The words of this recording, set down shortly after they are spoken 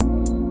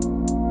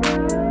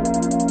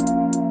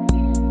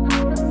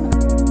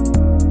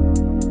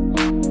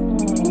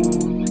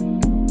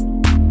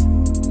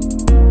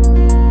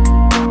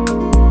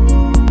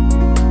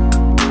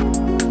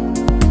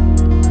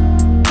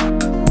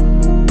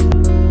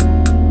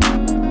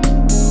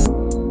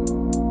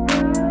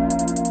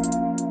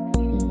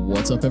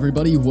What's up,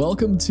 everybody?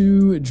 Welcome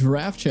to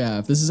Draft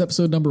Chaff. This is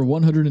episode number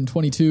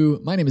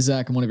 122. My name is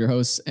Zach. I'm one of your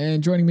hosts,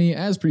 and joining me,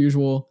 as per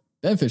usual,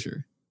 Ben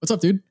Fisher. What's up,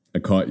 dude? I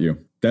caught you.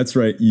 That's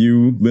right,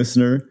 you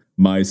listener,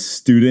 my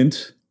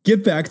student.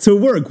 Get back to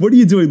work. What are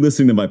you doing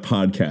listening to my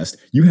podcast?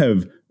 You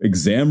have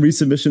exam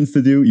resubmissions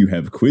to do. You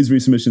have quiz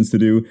resubmissions to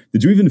do.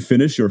 Did you even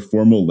finish your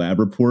formal lab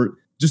report?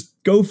 Just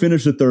go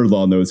finish the third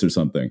law notes or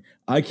something.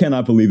 I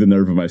cannot believe the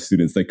nerve of my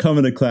students. They come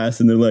into class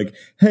and they're like,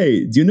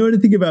 hey, do you know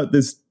anything about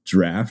this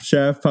Draft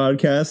Chaff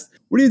podcast?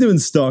 What are you doing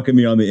stalking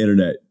me on the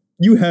internet?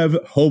 You have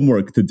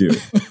homework to do.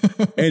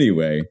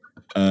 Anyway,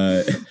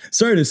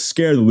 sorry to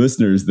scare the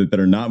listeners that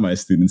are not my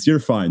students. You're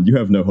fine. You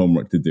have no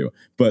homework to do.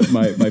 But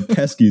my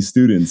pesky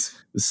students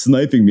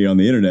sniping me on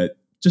the internet,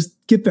 just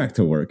get back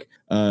to work.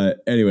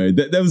 Anyway,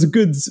 that was a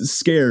good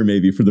scare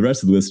maybe for the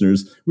rest of the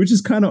listeners, which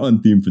is kind of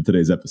on theme for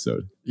today's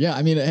episode. Yeah,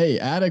 I mean, hey,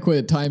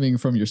 adequate timing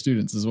from your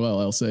students as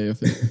well, I'll say,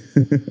 if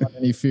it's not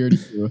any fear to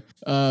you.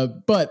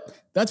 But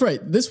that's right.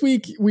 This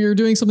week, we're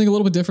doing something a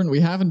little bit different. We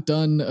haven't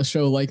done a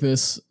show like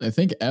this, I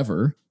think,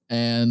 ever.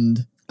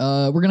 And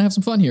we're going to have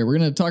some fun here. We're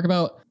going to talk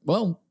about,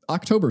 well,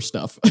 October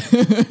stuff,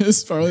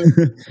 as far as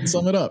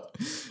sum it up.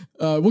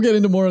 We'll get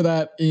into more of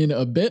that in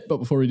a bit, but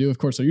before we do, of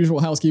course, our usual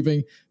housekeeping.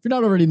 If you're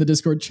not already in the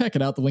Discord, check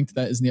it out. The link to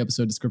that is in the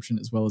episode description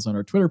as well as on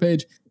our Twitter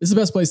page. This is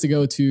the best place to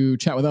go to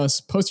chat with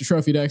us, post your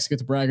trophy decks, get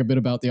to brag a bit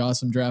about the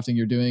awesome drafting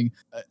you're doing,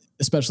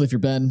 especially if you're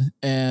Ben,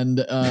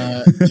 and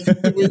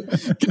we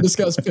can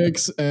discuss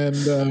picks and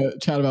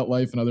chat about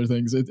life and other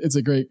things. It's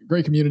a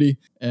great community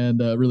and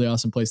a really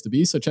awesome place to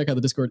be. So check out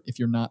the Discord if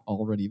you're not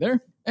already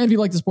there. And if you'd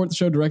like to support the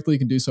show directly, you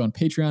can do so on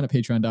Patreon at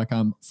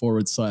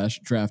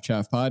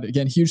patreon.com/draftchaffpod.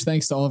 Again, huge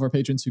thanks to all of our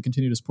patrons who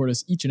continue to support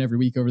us each and every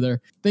week over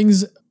there.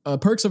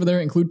 Perks over there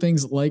include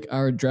things like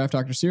our Draft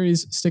Doctor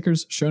series,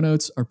 stickers, show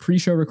notes, our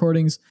pre-show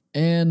recordings,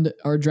 and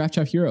our Draft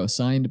Chaff Hero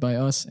signed by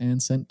us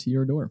and sent to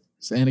your door.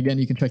 And again,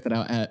 you can check that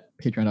out at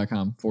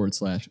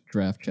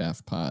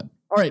patreon.com/draftchaffpod.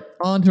 All right,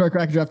 on to our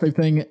crack draft type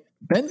thing.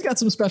 Ben's got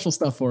some special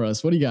stuff for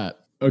us. What do you got?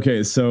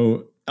 Okay,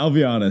 so I'll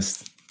be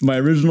honest. My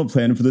original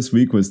plan for this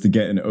week was to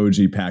get an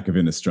OG pack of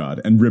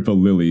Innistrad and rip a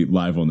Lily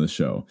live on the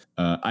show.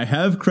 I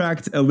have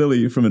cracked a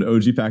Lily from an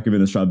OG pack of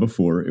Innistrad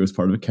before. It was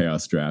part of a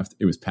Chaos draft.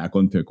 It was pack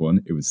one, pick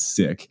one. It was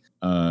sick.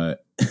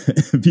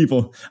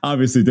 People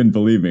obviously didn't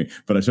believe me,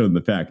 but I showed them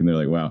the pack and they're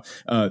like, wow.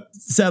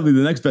 Sadly,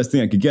 the next best thing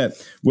I could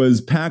get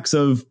was packs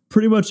of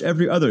pretty much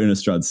every other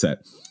Innistrad set.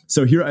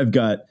 So here I've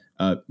got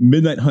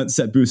Midnight Hunt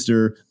set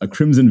booster, a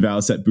Crimson Vow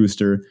set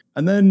booster,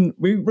 and then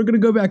we're going to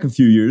go back a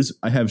few years.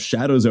 I have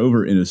Shadows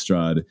Over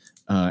Innistrad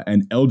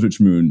and Eldritch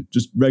Moon,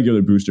 just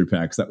regular booster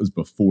packs. That was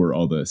before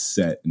all the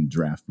set and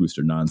draft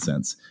booster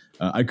nonsense.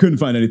 I couldn't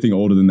find anything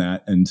older than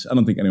that, and I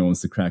don't think anyone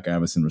wants to crack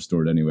Avacyn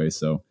Restored anyway,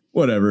 so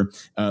whatever.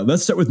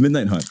 Let's start with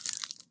Midnight Hunt.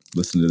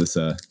 Listen to this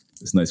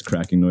nice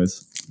cracking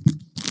noise.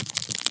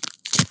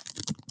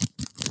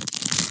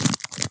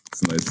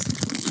 It's a nice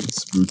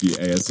spooky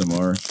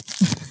ASMR.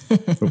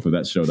 Hopefully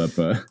that showed up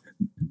nice on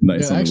the waveform.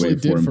 It actually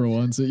did for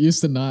once. It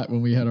used to not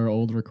when we had our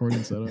old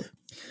recording set up.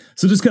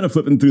 So just kind of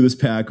flipping through this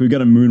pack, we've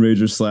got a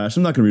Moonrager Slash.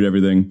 I'm not going to read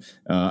everything.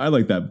 I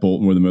like that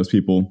Bolt more than most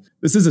people.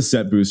 This is a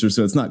set booster,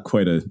 so it's not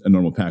quite a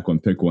normal pack one,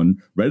 pick one.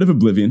 Rite of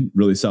Oblivion,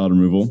 really solid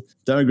removal.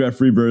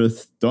 Diagraph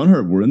Rebirth.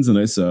 Dawnheart Warden's a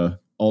nice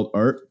alt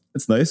art.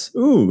 It's nice.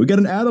 Ooh, we got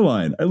an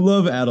Adeline. I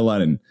love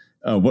Adeline.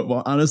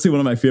 Honestly, one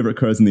of my favorite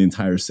cards in the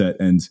entire set,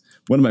 and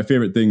one of my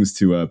favorite things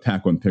to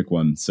pack one, pick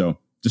one. So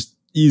just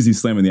easy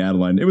slamming the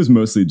Adeline. It was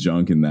mostly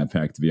junk in that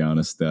pack, to be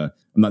honest.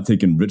 I'm not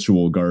taking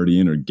Ritual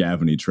Guardian or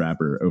Gavony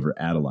Trapper over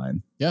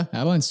Adeline. Yeah,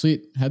 Adeline's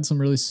sweet. Had some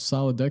really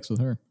solid decks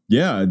with her.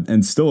 Yeah,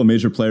 and still a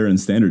major player in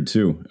Standard,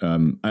 too.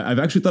 I've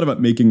actually thought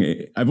about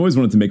I've always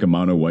wanted to make a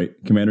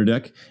mono-white commander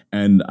deck,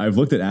 and I've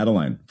looked at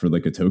Adeline for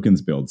like a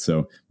tokens build,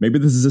 so maybe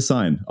this is a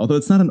sign. Although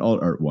it's not an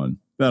alt art one.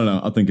 I don't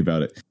know. I'll think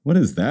about it. What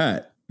is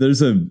that?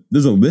 There's a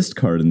list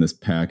card in this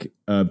pack.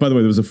 By the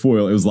way, there was a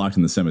foil. It was locked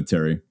in the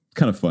cemetery.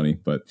 Kind of funny,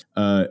 but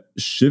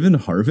Shivan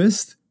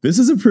Harvest. This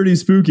is a pretty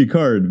spooky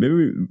card.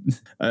 Maybe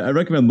I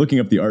recommend looking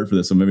up the art for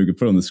this, so maybe we could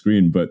put it on the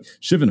screen. But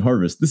Shivan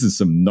Harvest, this is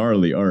some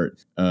gnarly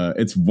art.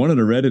 It's one in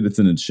a Reddit. It's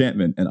an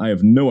enchantment, and I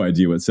have no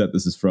idea what set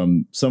this is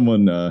from.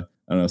 Someone, I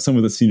don't know,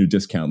 someone with a senior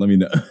discount. Let me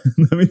know.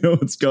 Let me know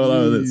what's going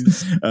on with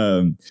this.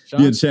 The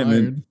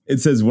enchantment. Fired. It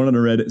says one in a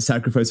Reddit.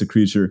 Sacrifice a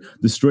creature.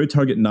 Destroy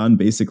target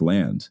non-basic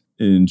land.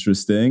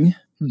 Interesting,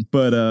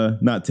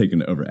 but not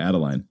taken over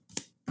Adeline.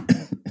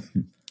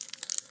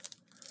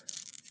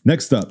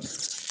 Next up,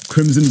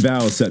 Crimson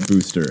Vow set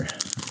booster.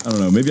 I don't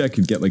know, maybe I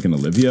could get like an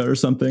Olivia or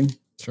something.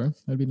 Sure,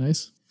 that'd be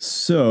nice.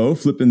 So,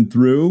 flipping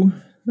through,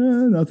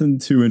 nothing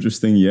too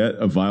interesting yet.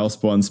 A Vile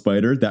Spawn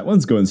Spider. That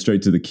one's going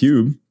straight to the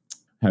cube.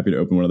 Happy to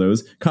open one of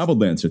those.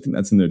 Cobbled Lancer, I think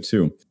that's in there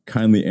too.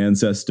 Kindly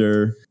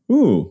Ancestor.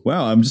 Ooh,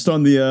 wow, I'm just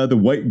on the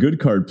white good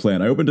card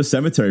plan. I opened a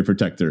Cemetery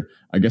Protector.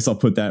 I guess I'll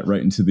put that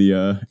right into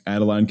the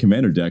Adeline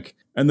Commander deck.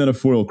 And then a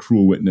foil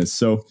Cruel Witness.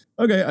 So,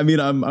 okay, I mean,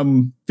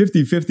 I'm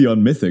 50-50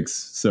 on Mythics.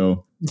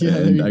 So, yeah,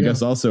 and I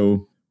guess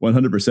also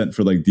 100%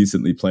 for like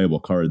decently playable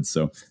cards.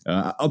 So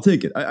I'll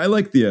take it. I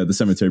like the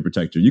Cemetery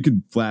Protector. You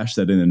could flash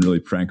that in and really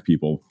prank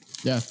people.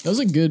 Yeah, that was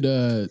a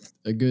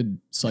good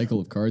cycle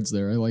of cards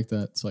there. I like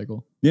that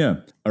cycle. Yeah.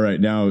 All right.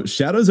 Now,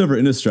 Shadows over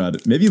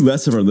Innistrad. Maybe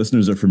less of our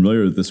listeners are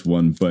familiar with this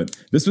one, but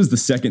this was the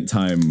second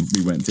time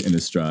we went to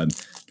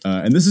Innistrad.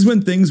 And this is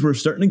when things were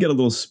starting to get a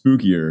little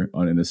spookier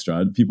on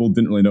Innistrad. People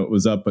didn't really know what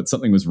was up, but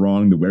something was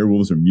wrong. The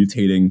werewolves were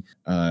mutating.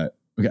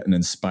 We got an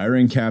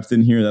Inspiring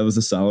Captain here. That was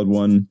a solid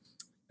one.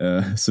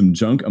 Some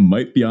junk, a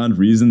Might Beyond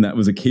Reason. That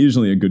was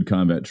occasionally a good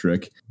combat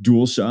trick.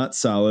 Dual Shot,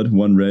 solid.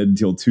 1 red,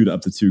 deal 2 to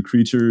up to 2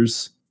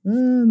 creatures.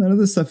 None of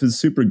this stuff is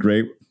super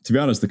great. To be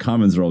honest, the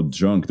commons are all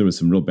junk. There was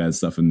some real bad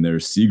stuff in there.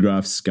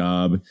 Seagroth,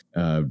 Scob,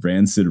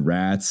 Rancid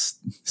Rats.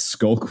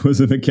 Skulk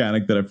was a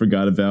mechanic that I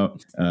forgot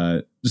about.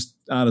 Just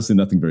honestly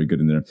nothing very good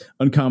in there.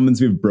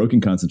 Uncommons, we have Broken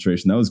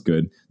Concentration. That was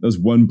good. That was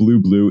 1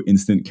 blue,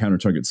 instant counter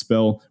target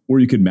spell. Or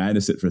you could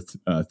Madness it for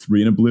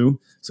 3 and a blue.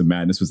 So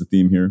Madness was the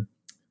theme here.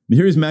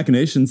 Nahiri's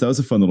Machinations, that was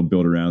a fun little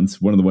build around.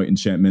 1 of the white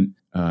enchantment.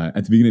 At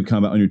the beginning of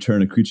combat on your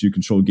turn, a creature you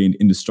control gained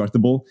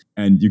Indestructible,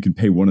 and you can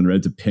pay 1 in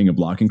red to ping a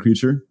blocking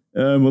creature.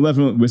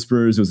 Malevolent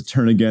Whisperers, it was a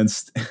turn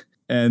against,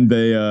 and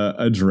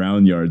a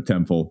Drown Yard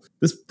Temple.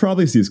 This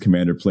probably sees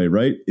Commander play,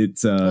 right?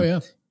 It's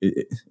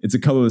it's a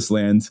colorless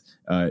land.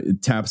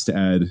 It taps to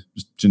add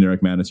just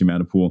generic mana to your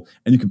mana pool,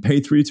 and you can pay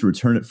 3 to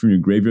return it from your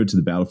graveyard to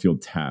the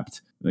battlefield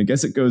tapped. And I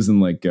guess it goes in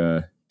like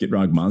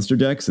Gitrog monster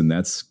decks, and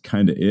that's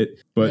kind of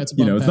it. But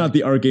yeah, it's not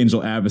the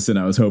Archangel Avacyn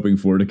I was hoping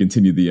for to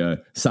continue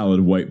the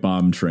solid white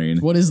bomb train.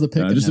 What is the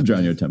pick? Just a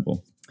Drown Yard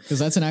Temple. Because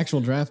that's an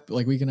actual draft.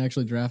 Like we can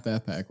actually draft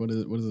that pack. What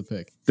is the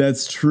pick?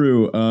 That's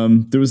true.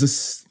 There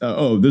was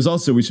there's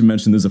also, we should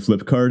mention, there's a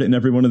flip card in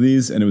every one of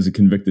these, and it was a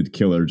Convicted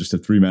Killer, just a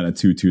 3-mana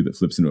 2/2 that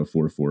flips into a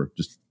 4/4.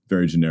 Just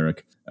very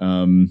generic.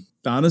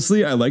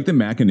 Honestly, I like the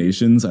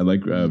Machinations. I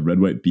like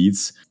red-white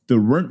beats.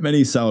 There weren't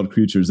many solid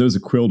creatures. There was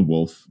a Quilled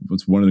Wolf.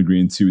 It's 1 in the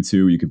green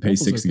 2/2. You can pay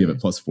 6 to give it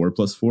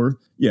 +4/+4.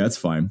 Yeah, it's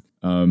fine.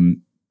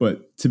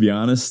 But to be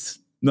honest,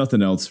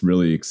 nothing else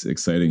really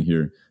exciting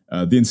here.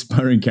 The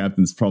Inspiring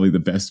Captain's probably the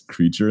best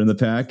creature in the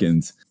pack,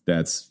 and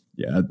that's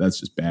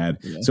just bad.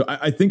 Yeah. So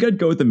I think I'd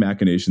go with the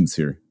Machinations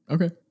here.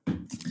 Okay.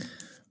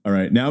 All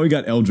right, now we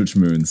got Eldritch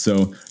Moon.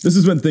 So this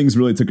is when things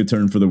really took a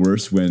turn for the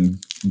worse, when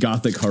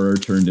Gothic Horror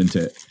turned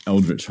into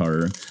Eldritch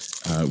Horror,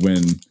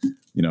 when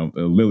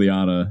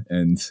Liliana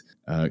and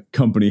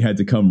company had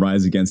to come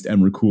rise against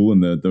Emrakul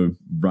and the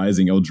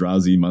rising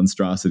Eldrazi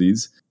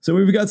monstrosities. So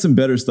we've got some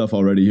better stuff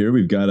already here.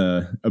 We've got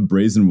a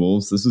Brazen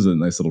Wolves. This was a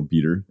nice little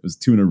beater. It was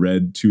 2 and a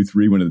red,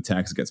 2/3. When it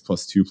attacks, it gets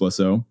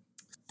 +2/+0.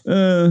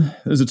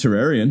 There's a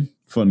Terrarian,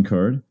 fun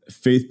card.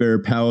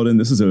 Faithbearer Paladin.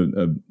 This is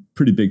a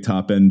pretty big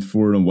top end,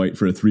 4 and white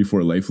for a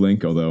 3/4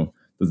 lifelink, although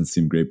doesn't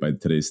seem great by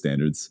today's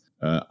standards.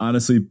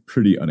 Honestly,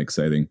 pretty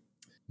unexciting.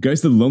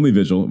 Geist of the Lonely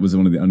Vigil was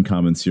one of the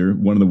uncommons here.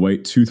 1 of the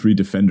white, 2/3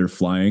 defender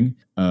flying,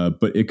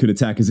 but it could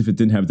attack as if it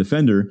didn't have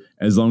defender,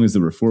 as long as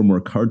there were 4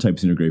 more card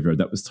types in your graveyard.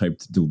 That was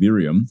typed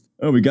Delirium.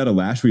 Oh, we got a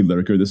Lashweed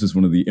Lurker. This was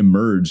one of the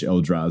Emerge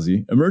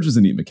Eldrazi. Emerge is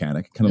a neat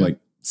mechanic, kind of like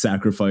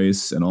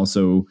sacrifice and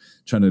also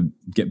trying to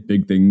get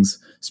big things.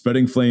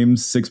 Spreading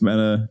Flames, 6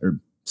 mana or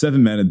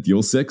 7 mana,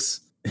 deal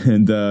 6,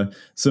 and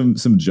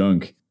some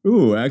junk.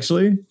 Ooh,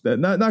 actually,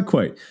 not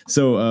quite.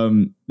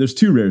 So there's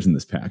 2 rares in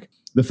this pack.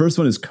 The first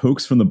one is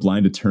Coax from the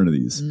Blind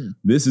Eternities.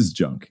 This is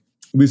junk.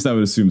 At least I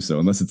would assume so,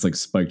 unless it's like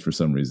spiked for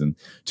some reason.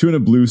 2 and a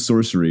blue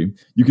sorcery.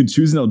 You can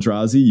choose an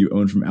Eldrazi you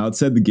own from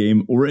outside the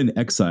game or in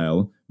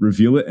exile,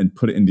 reveal it, and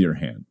put it into your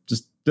hand.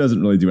 Just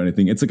doesn't really do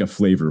anything. It's like a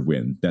flavor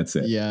win. That's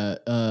it. Yeah.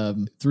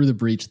 Through the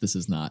Breach, this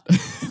is not.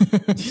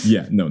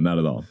 Yeah, no, not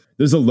at all.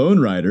 There's a Lone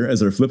Rider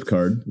as our flip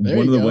card. There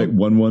 1 of the go. white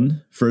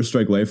 1/1 first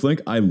strike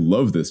lifelink. I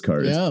love this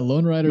card. Yeah,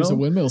 Lone Rider's a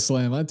windmill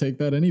slam. I'd take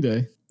that any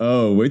day.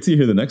 Oh, wait till you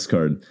hear the next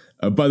card.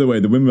 By the way,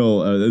 the windmill,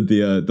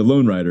 the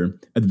Lone Rider,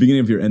 at the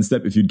beginning of your end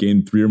step, if you'd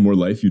gained 3 or more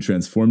life, you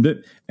transformed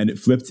it, and it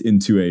flipped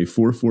into a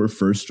 4/4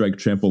 first strike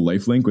trample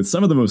lifelink with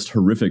some of the most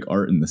horrific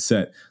art in the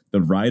set.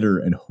 The rider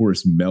and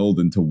horse meld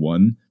into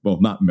one. Well,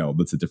 not meld,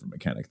 that's a different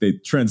mechanic. They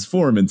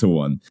transform into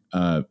one.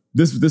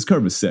 This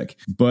card was sick,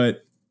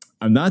 but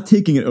I'm not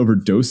taking it over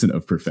Docent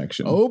of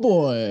Perfection. Oh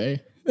boy.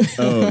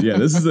 Oh yeah,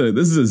 this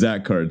is a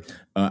Zach card.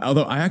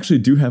 Although I actually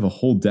do have a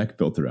whole deck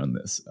built around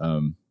this.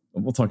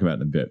 We'll talk about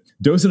it in a bit.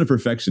 Docent of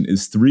Perfection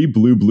is 3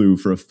 blue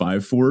for a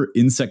 5/4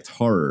 insect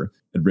horror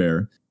at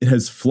rare. It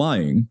has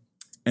flying,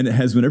 and it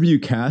has whenever you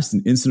cast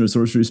an instant or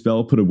sorcery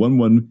spell, put a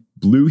 1/1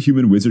 blue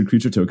human wizard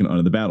creature token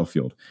onto the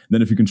battlefield. And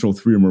then if you control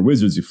 3 or more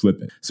wizards, you flip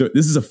it. So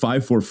this is a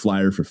 5/4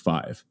 flyer for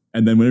 5.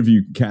 And then whenever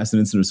you cast an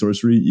instant or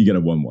sorcery, you get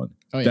a 1/1.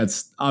 Oh, yeah.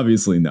 That's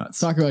obviously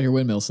nuts. Talk about your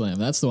windmill slam.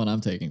 That's the one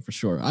I'm taking for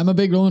sure. I'm a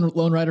big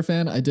Lone Rider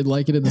fan. I did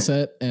like it in the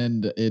set,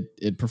 and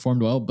it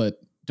performed well, but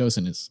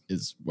Docent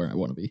is where I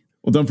want to be.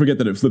 Well, don't forget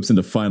that it flips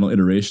into Final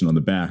Iteration on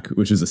the back,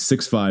 which is a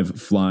 6/5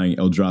 flying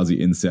Eldrazi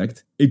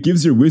insect. It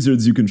gives your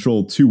wizards you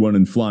control 2/1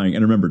 and flying.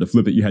 And remember, to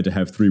flip it, you had to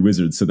have 3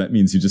 wizards. So that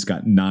means you just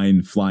got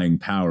 9 flying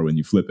power when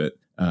you flip it.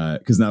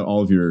 because now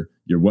all of your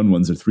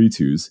 1/1s are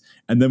 3/2s,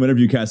 and then whenever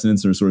you cast an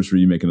instant or sorcery,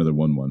 you make another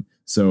 1/1.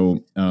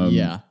 So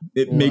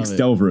it makes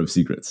Delver of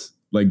Secrets.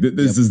 Like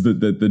this is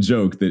the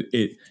joke that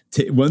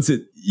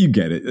you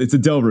get it. It's a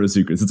Delver of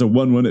Secrets. It's a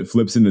 1/1. It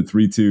flips into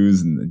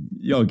 3/2s, and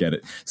y'all get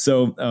it.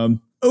 So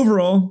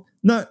overall,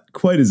 not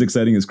quite as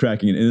exciting as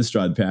cracking an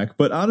Innistrad pack,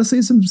 but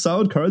honestly, some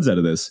solid cards out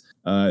of this.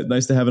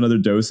 Nice to have another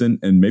Docent,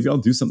 and maybe I'll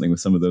do something with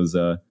some of those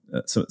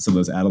some of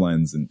those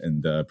Adelines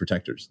and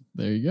Protectors.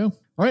 There you go.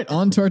 All right,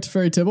 on to our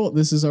Teferi Tibble.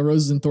 This is our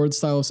Roses and Thorns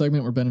style of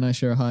segment where Ben and I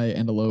share a high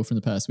and a low from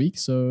the past week.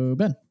 So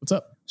Ben, what's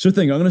up? Sure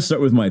thing. I'm going to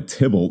start with my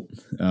Tibble.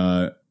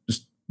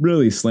 Just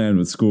really slammed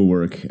with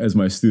schoolwork, as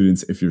my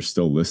students, if you're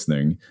still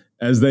listening,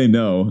 as they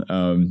know,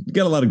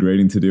 got a lot of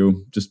grading to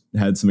do. Just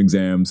had some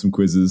exams, some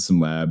quizzes, some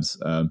labs,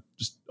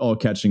 just all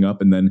catching up.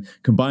 And then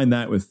combine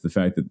that with the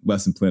fact that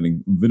lesson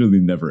planning literally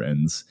never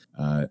ends.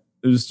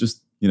 There's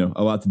just,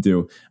 a lot to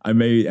do. I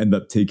may end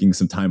up taking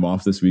some time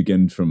off this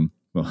weekend from,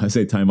 well, I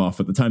say time off,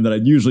 but the time that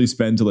I'd usually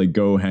spend to like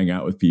go hang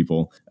out with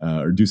people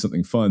or do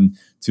something fun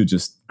to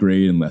just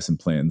grade and lesson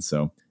plan.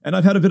 So, and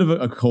I've had a bit of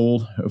a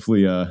cold.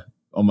 Hopefully,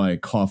 all my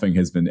coughing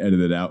has been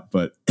edited out,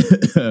 but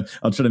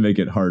I'll try to make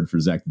it hard for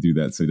Zach to do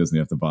that so he doesn't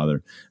have to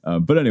bother.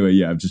 But anyway,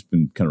 yeah, I've just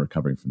been kind of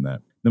recovering from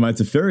that. Now, my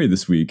Teferi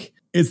this week,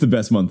 it's the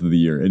best month of the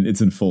year, and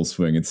it's in full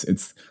swing.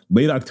 It's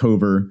late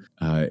October.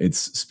 It's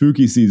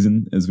spooky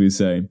season, as we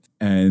say.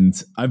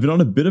 And I've been on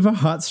a bit of a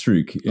hot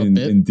streak in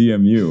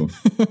DMU.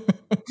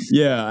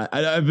 Yeah,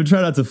 I've been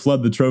trying not to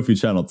flood the trophy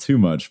channel too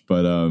much,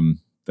 but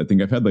I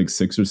think I've had like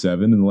 6 or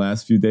 7 in the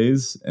last few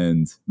days,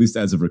 and at least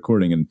as of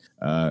recording. And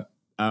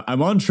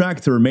I'm on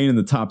track to remain in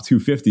the top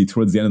 250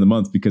 towards the end of the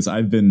month because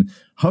I've been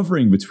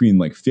hovering between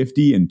like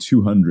 50 and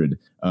 200,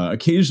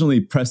 occasionally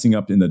pressing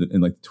up in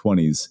like the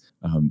 20s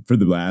for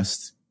the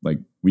last like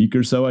week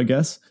or so, I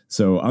guess.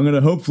 So I'm going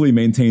to hopefully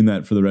maintain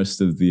that for the rest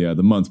of the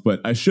month, but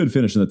I should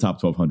finish in the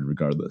top 1200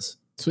 regardless.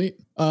 Sweet.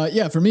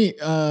 Yeah, for me,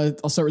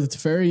 I'll start with the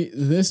Teferi.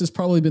 This has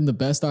probably been the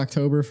best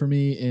October for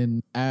me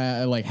in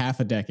like half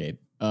a decade.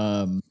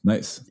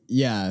 Nice.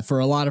 Yeah, for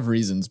a lot of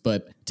reasons,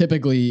 but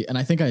typically, and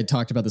I think I had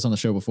talked about this on the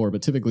show before,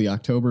 but typically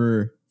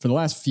October for the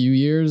last few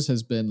years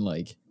has been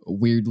like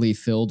weirdly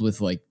filled with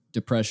like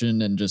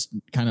depression and just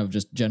kind of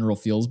just general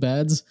feels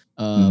bads.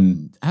 I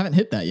haven't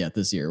hit that yet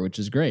this year, which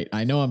is great.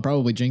 I know I'm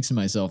probably jinxing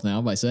myself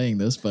now by saying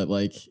this, but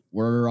like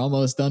we're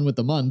almost done with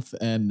the month,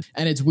 and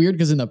it's weird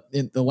because in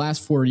the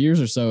last 4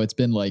 years or so, it's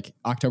been like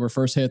October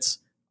 1st hits,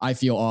 I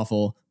feel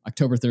awful.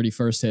 October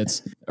 31st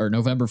hits or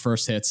November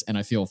 1st hits, and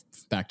I feel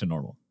back to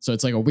normal. So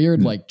it's like a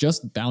weird, like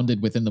just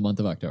bounded within the month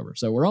of October.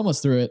 So we're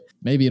almost through it.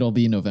 Maybe it'll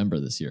be November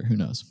this year. Who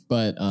knows?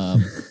 But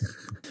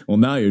well,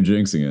 now you're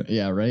jinxing it.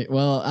 Yeah, right.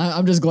 Well,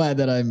 I'm just glad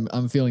that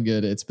I'm feeling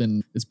good. It's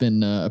been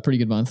a pretty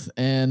good month.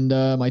 And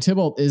my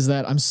Tibble is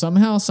that I'm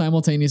somehow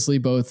simultaneously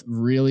both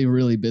really,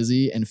 really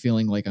busy and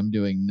feeling like I'm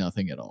doing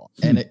nothing at all.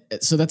 And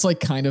so that's like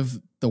kind of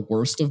the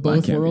worst of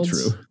both worlds.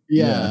 Be true.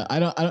 Yeah, I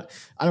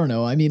don't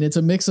know. I mean, it's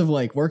a mix of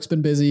like work's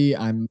been busy.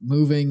 I'm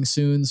moving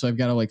soon, so I've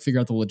got to like figure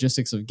out the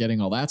logistics of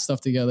getting all that stuff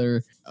together.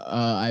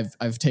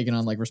 I've taken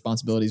on like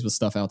responsibilities with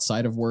stuff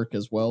outside of work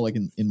as well, like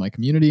in my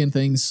community and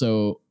things.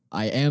 So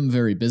I am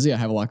very busy. I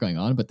have a lot going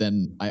on, but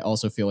then I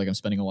also feel like I'm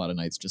spending a lot of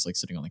nights just like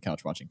sitting on the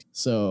couch watching TV.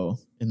 So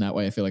in that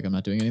way, I feel like I'm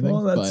not doing anything.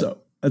 Well,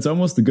 that's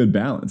almost a good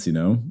balance, you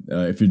know?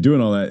 If you're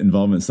doing all that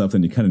involvement stuff,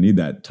 then you kind of need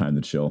that time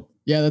to chill.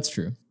 Yeah, that's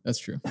true. That's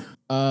true.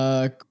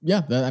 That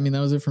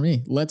was it for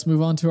me. Let's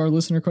move on to our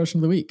listener question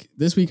of the week.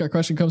 This week, our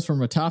question comes from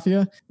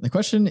Ratafia. The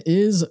question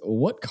is,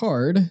 what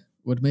card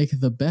would make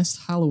the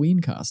best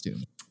Halloween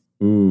costume?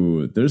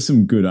 Ooh, there's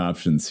some good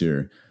options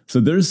here. So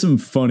there's some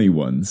funny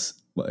ones.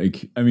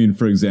 Like, I mean,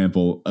 for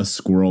example, a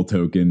squirrel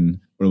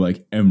token or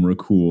like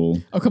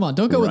Emrakul. Oh, come on.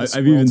 Don't go with a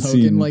squirrel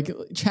token. Like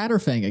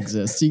Chatterfang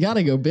exists. You got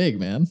to go big,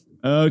 man.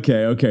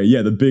 Okay.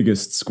 Yeah, the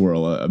biggest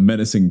squirrel, a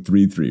menacing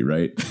 3/3,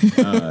 right?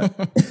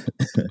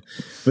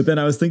 But then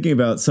I was thinking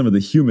about some of the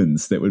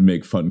humans that would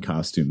make fun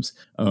costumes.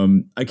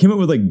 I came up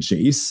with like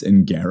Jace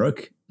and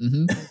Garruk.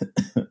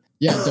 Mm-hmm.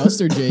 Yeah,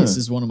 Duster Jace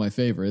is one of my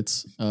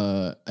favorites.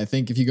 I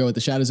think if you go with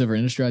the Shadows over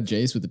Innistrad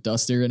Jace with the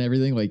Duster and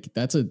everything, like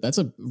that's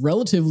a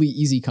relatively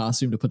easy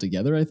costume to put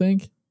together, I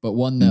think. But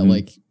one that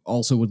like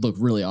also would look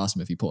really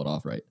awesome if you pull it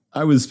off right.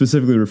 I was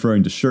specifically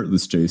referring to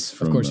shirtless Jace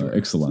from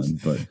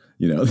Ixalan, but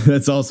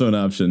that's also an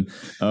option.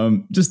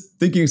 Just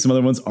thinking of some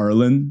other ones,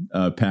 Arlen,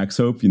 Pax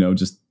Hope,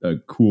 just a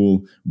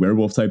cool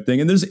werewolf type thing.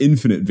 And there's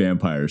infinite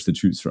vampires to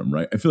choose from,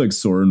 right? I feel like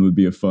Sorin would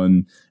be a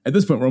fun. At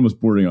this point, we're almost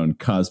bordering on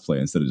cosplay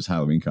instead of just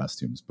Halloween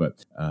costumes.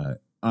 But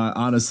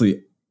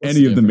honestly,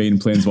 any of the main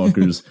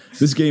planeswalkers,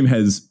 this game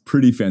has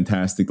pretty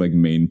fantastic like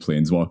main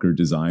planeswalker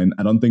design.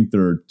 I don't think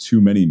there are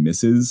too many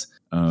misses.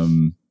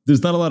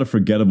 There's not a lot of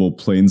forgettable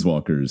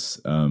planeswalkers.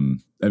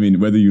 I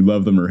mean, whether you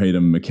love them or hate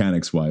them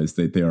mechanics wise,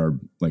 they are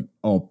like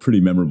all pretty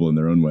memorable in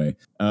their own way.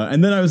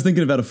 And then I was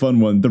thinking about a fun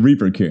one, the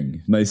Reaper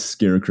King, nice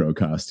scarecrow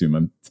costume.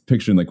 I'm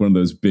picturing like one of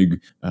those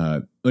big,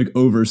 like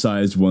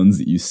oversized ones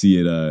that you see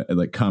at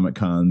like Comic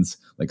Cons,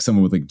 like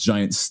someone with like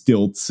giant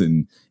stilts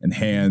and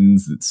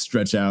hands that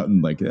stretch out,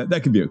 and like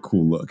that could be a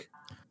cool look.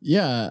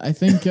 Yeah, I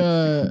think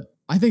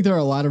there are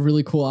a lot of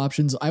really cool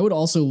options. I would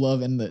also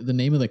love, and the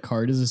name of the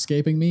card is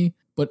escaping me,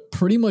 but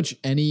pretty much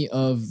any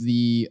of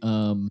the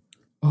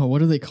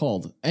what are they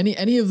called?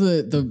 Any of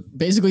the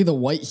basically the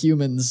white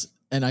humans,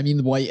 and I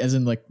mean white as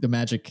in like the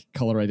Magic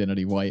color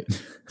identity white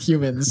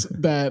humans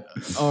that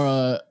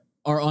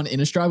are on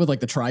Innistrad with like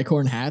the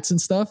tricorn hats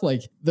and stuff.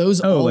 Like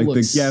those. Oh, like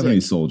the sick.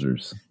 Gavany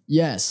soldiers.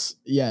 Yes.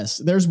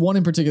 There's one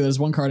in particular. There's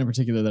one card in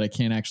particular that I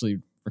can't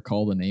actually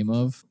recall the name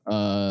of.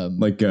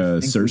 Like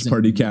a search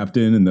party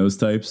captain and those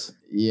types.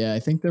 Yeah, I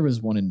think there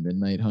was one in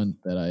Midnight Hunt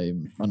that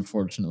I'm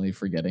unfortunately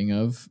forgetting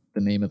of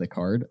the name of the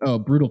card. Oh,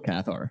 Brutal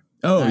Cathar.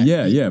 Oh,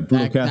 yeah,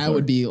 Brutal Cathar. That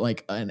would be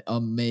like an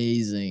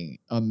amazing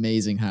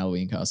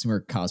Halloween costume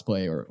or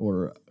cosplay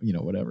or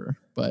whatever.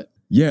 But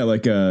yeah,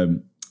 like a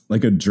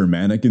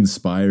Germanic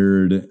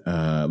inspired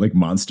like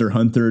Monster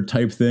Hunter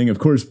type thing. Of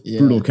course, yeah.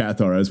 Brutal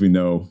Cathar, as we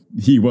know,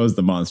 he was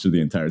the monster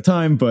the entire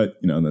time, but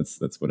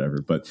that's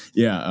whatever. But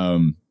yeah,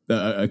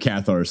 a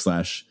Cathar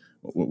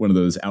 / one of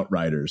those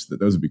outriders,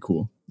 those would be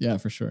cool. Yeah,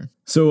 for sure.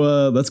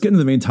 So let's get into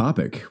the main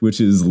topic, which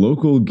is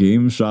local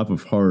game shop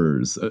of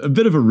horrors. A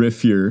bit of a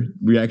riff here.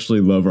 We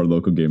actually love our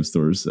local game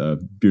stores.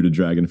 Bearded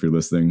Dragon, if you're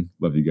listening,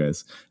 love you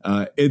guys.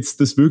 It's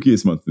the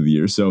spookiest month of the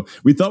year, so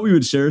we thought we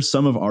would share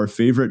some of our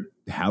favorite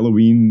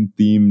Halloween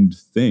themed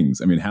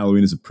things. I mean,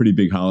 Halloween is a pretty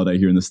big holiday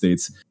here in the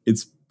States.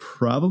 It's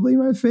probably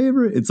my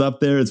favorite. It's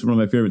up there. It's one of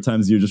my favorite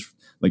times of year, just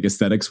like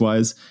aesthetics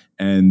wise.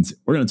 And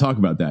we're going to talk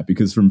about that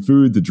because from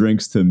food to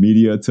drinks to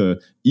media to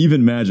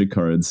even Magic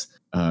cards,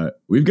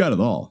 we've got it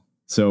all.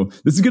 So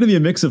this is going to be a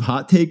mix of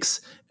hot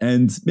takes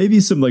and maybe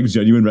some like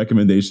genuine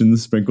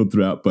recommendations sprinkled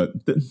throughout, but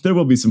there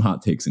will be some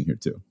hot takes in here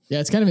too. Yeah,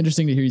 it's kind of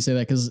interesting to hear you say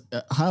that because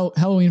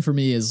Halloween for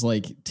me is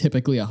like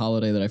typically a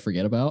holiday that I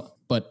forget about,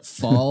 but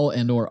fall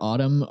and or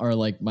autumn are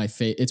like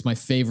it's my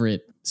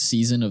favorite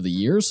season of the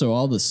year. So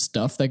all the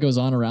stuff that goes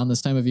on around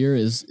this time of year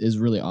is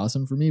really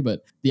awesome for me.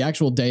 But the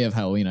actual day of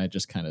Halloween, I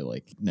just kind of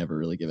like never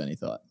really give any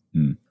thought.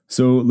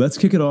 So let's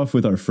kick it off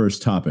with our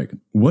first topic.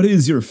 What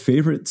is your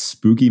favorite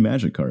spooky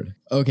Magic card?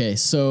 Okay,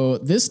 so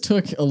this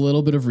took a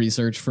little bit of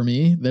research for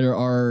me.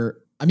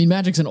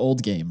 Magic's an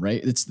old game,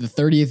 right? It's the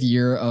 30th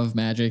year of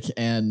Magic,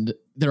 and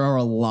there are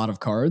a lot of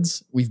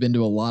cards. We've been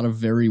to a lot of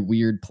very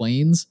weird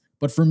planes.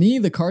 But for me,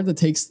 the card that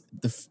takes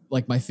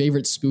my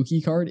favorite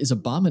spooky card is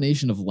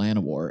Abomination of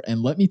Llanowar.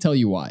 And let me tell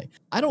you why.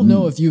 I don't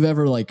know if you've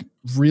ever like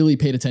really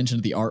paid attention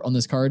to the art on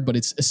this card, but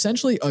it's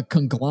essentially a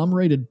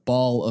conglomerated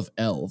ball of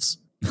elves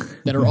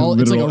that are all,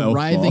 it's like a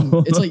writhing,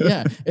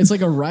 it's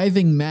like a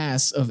writhing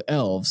mass of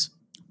elves.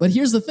 But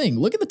here's the thing.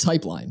 Look at the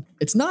type line.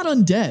 It's not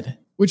undead,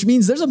 which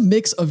means there's a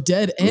mix of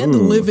dead and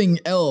living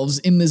elves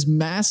in this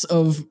mass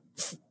of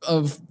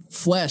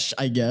flesh,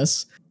 I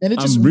guess. And it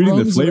just I'm reading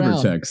the roams flavor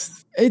around.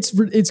 text.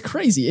 It's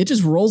crazy. It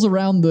just rolls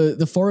around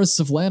the forests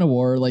of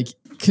Llanowar, like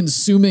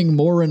consuming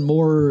more and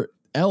more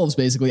elves,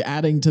 basically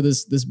adding to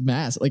this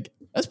mass. Like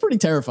that's pretty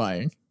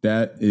terrifying.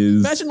 That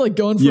is. Imagine like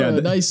going for a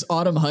nice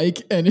autumn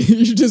hike and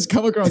you just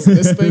come across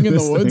this thing in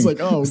the woods.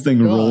 This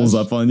thing rolls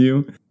up on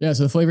you. Yeah.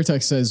 So the flavor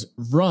text says,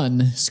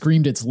 "Run,"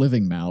 screamed its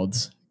living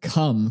mouths.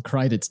 "Come,"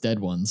 cried its dead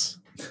ones.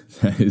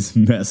 That is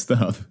messed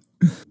up.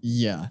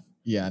 Yeah.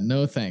 Yeah,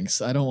 no thanks.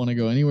 I don't want to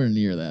go anywhere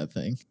near that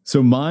thing.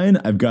 So mine,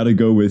 I've got to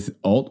go with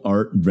Alt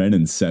Art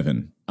Renin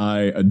 7.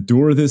 I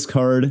adore this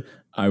card.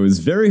 I was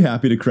very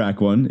happy to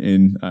crack one.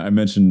 I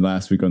mentioned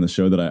last week on the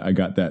show that I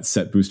got that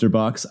set booster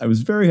box. I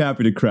was very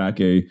happy to crack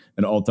an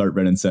Alt Art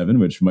Renin 7,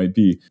 which might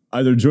be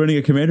either joining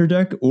a commander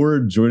deck or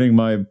joining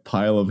my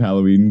pile of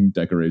Halloween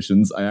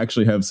decorations. I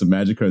actually have some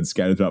Magic cards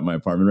scattered throughout my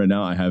apartment right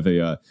now. I have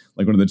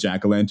one of the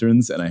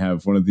jack-o'-lanterns, and I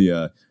have one of the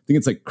I think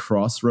it's like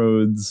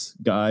Crossroads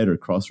Guide or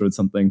Crossroads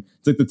something.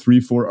 It's like the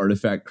 3/4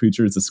 artifact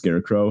creature. It's a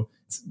scarecrow.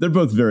 They're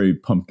both very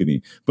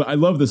pumpkin-y, but I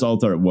love this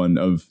alt art one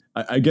of,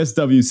 I guess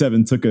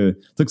W7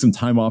 took some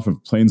time off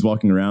of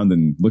planeswalking around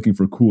and looking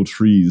for cool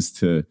trees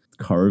to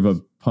carve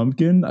a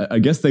pumpkin. I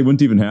guess they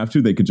wouldn't even have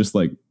to. They could just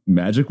like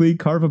magically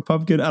carve a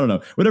pumpkin. I don't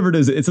know. Whatever it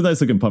is, it's a nice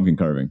looking pumpkin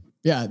carving.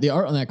 Yeah, the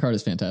art on that card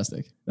is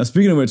fantastic. Now,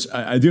 speaking of which,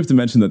 I do have to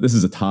mention that this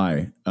is a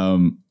tie.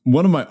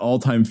 One of my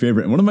all-time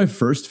favorite and one of my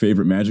first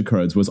favorite Magic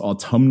cards was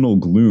Autumnal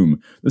Gloom.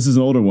 This is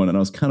an older one, and I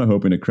was kind of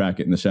hoping to crack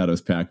it in the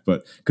Shadows pack,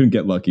 but couldn't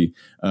get lucky.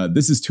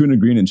 This is 2 and a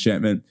green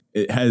enchantment.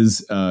 It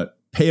has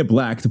pay a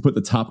black to put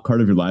the top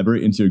card of your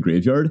library into your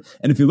graveyard.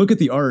 And if you look at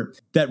the art,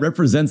 that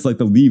represents like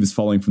the leaves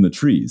falling from the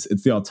trees.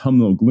 It's the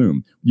Autumnal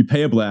Gloom. You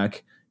pay a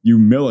black, you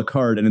mill a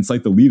card, and it's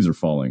like the leaves are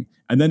falling.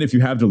 And then if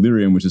you have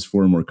Delirium, which is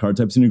 4 or more card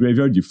types in your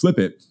graveyard, you flip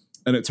it,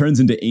 and it turns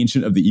into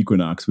Ancient of the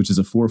Equinox, which is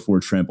a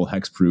 4/4 trample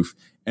hexproof.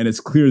 And it's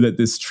clear that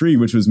this tree,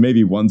 which was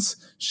maybe once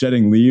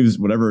shedding leaves,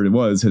 whatever it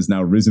was, has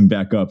now risen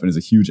back up and is a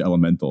huge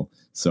elemental.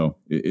 So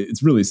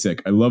it's really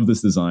sick. I love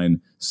this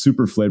design.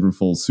 Super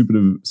flavorful,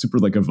 super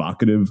like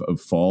evocative of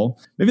fall.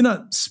 Maybe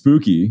not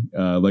spooky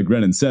like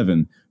Renin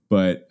 7,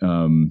 but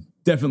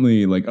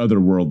definitely like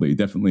otherworldly,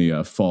 definitely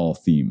fall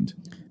themed.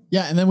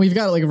 Yeah, and then we've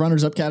got like a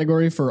runners-up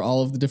category for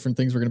all of the different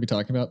things we're going to be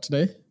talking about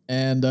today.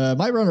 And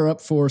my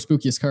runner-up for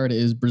spookiest card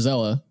is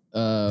Brizella.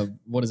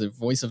 What is it?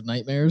 Voice of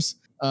Nightmares.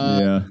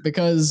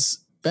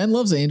 Because Ben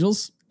loves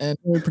angels, and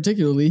more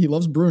particularly, he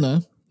loves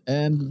Bruna.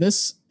 And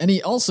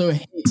he also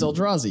hates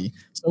Eldrazi.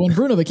 So when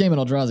Bruna became an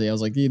Eldrazi, I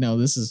was like,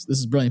 this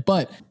is brilliant.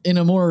 But in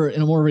a more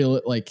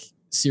real, like,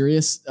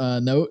 serious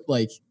note,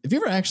 like, if you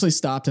ever actually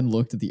stopped and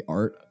looked at the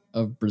art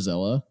of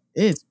Brizella,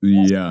 it's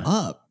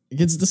up.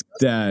 It's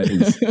disgusting. That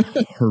is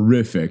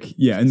horrific.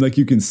 Yeah, and like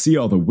you can see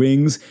all the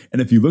wings, and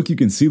if you look, you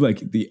can see like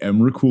the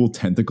Emrakul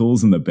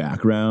tentacles in the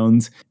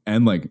background,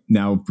 and like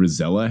now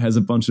Brizella has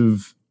a bunch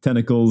of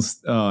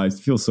tentacles. I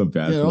feel so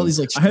bad. Yeah, all these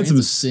like strands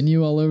of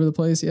sinew all over the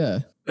place. Yeah.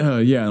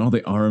 Yeah, and all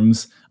the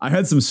arms. I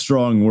had some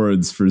strong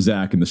words for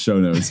Zach in the show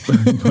notes,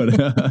 but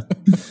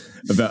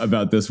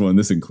about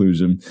this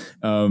inclusion.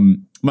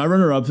 My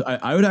runner-up,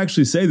 I would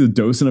actually say the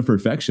Docent of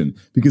Perfection,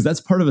 because that's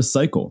part of a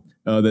cycle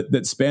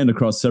that spanned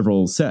across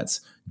several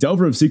sets.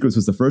 Delver of Secrets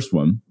was the first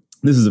one.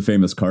 This is a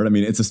famous card. I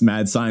mean, it's a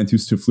mad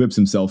scientist who flips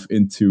himself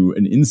into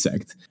an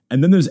insect.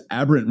 And then there's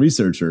Aberrant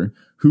Researcher,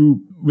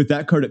 who, with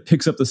that card, it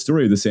picks up the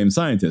story of the same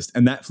scientist.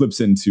 And that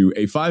flips into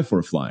a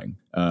 5/4 flying,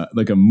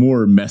 like a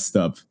more messed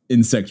up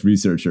insect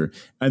researcher.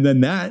 And then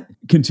that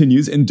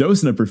continues in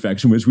Docent of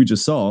Perfection, which we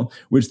just saw,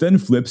 which then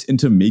flips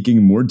into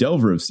making more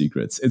Delver of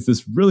Secrets. It's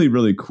this really,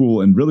 really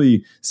cool and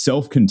really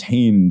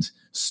self-contained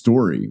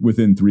story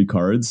within 3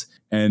 cards.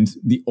 And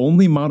the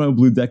only mono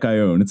blue deck I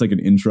own, it's like an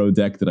intro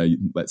deck that I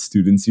let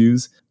students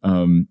use.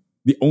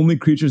 The only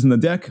creatures in the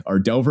deck are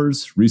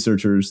Delvers,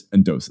 Researchers,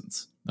 and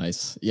Docents.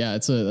 Nice. Yeah,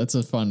 that's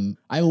a fun.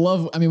 I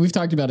mean, we've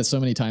talked about it so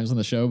many times on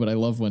the show, but I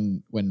love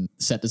when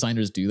set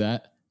designers do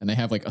that and they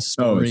have like a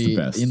story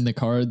in the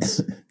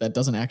cards that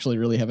doesn't actually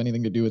really have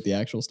anything to do with the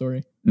actual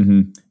story.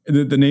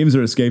 Mm-hmm. The names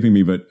are escaping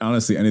me, but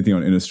honestly, anything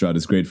on Innistrad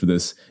is great for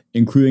this,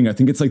 including, I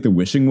think it's like the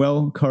Wishing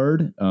Well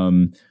card.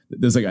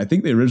 There's like, I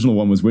think the original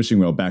one was Wishing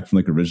Well back from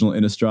like original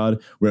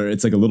Innistrad, where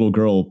it's like a little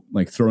girl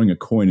like throwing a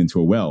coin into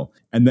a well.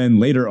 And then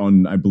later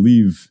on, I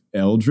believe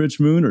Eldritch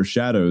Moon or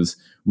Shadows,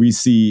 we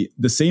see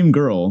the same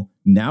girl,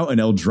 now an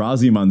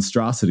Eldrazi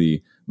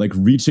monstrosity, like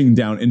reaching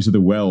down into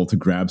the well to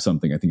grab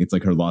something. I think it's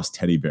like her lost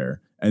teddy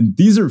bear. And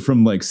these are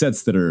from like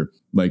sets that are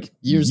like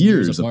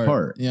years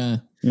apart. Yeah.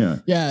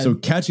 So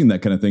catching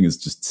that kind of thing is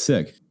just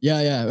sick.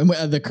 Yeah. And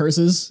the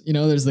curses,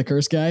 there's the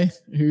curse guy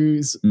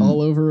who's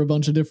all over a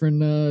bunch of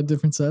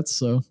different sets.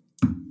 So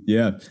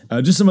yeah,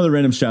 just some other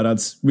random shout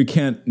outs. We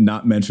can't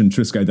not mention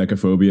Triskai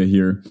Decaphobia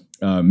here.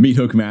 Meat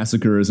Hook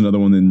Massacre is another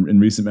one in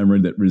recent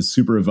memory that was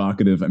super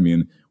evocative. I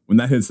mean, when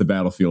that hits the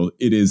battlefield,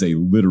 it is a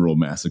literal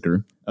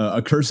massacre.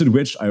 Accursed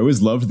Witch, I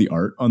always loved the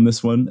art on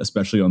this one,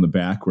 especially on the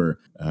back where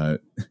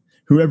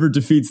whoever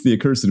defeats the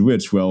Accursed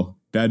Witch, well,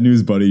 bad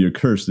news, buddy, you're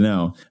cursed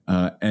now.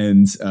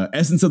 And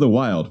Essence of the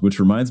Wild, which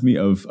reminds me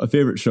of a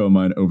favorite show of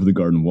mine, Over the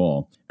Garden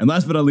Wall. And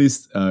last but not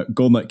least,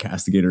 Golden Knight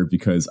Castigator,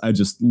 because I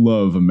just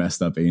love a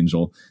messed up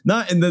angel.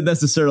 Not in the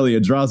necessarily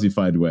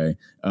Eldrazi-fied way.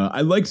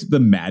 I liked the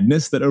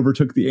madness that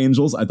overtook the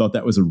angels. I thought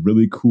that was a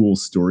really cool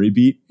story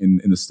beat in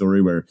the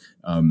story where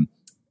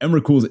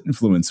Emrakul's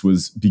influence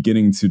was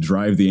beginning to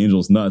drive the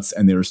angels nuts,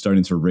 and they were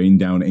starting to rain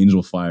down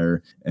angel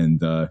fire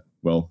and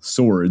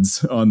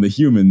swords on the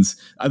humans.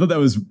 I thought that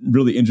was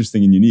really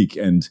interesting and unique,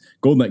 and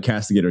Golden Knight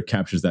Castigator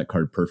captures that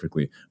card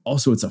perfectly.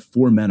 Also, it's a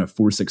 4-mana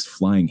 4/6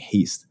 flying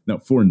haste. No,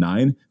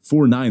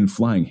 4/9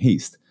 flying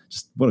haste.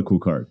 Just what a cool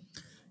card.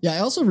 Yeah, I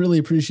also really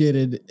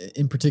appreciated,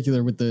 in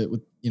particular, with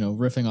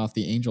riffing off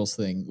the angels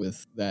thing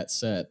with that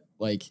set.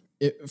 Like,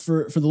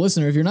 for the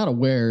listener, if you're not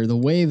aware, the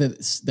way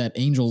that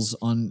angels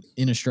on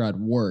Innistrad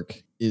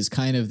work is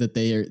kind of that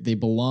they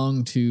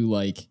belong to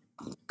like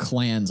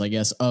clans, I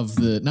guess, of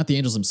not the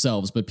angels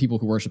themselves, but people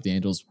who worship the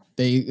angels.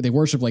 They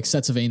worship like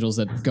sets of angels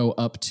that go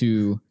up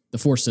to the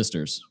 4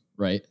 sisters,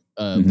 right?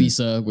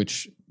 Lisa,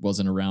 which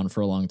wasn't around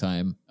for a long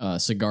time,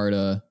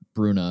 Sigarda,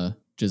 Bruna,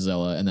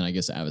 Gisela, and then I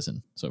guess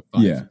Avacyn. So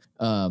 5. Yeah.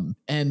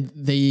 And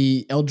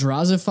they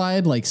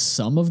Eldrazified like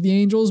some of the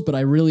angels, but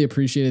I really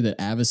appreciated that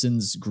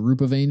Avacyn's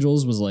group of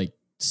angels was like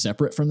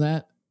separate from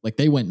that. Like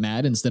they went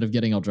mad instead of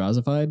getting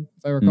Eldrazified,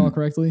 if I recall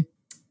correctly.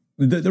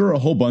 There were a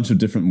whole bunch of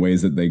different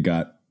ways that they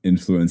got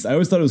influenced. I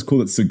always thought it was cool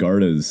that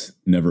Sigarda's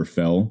never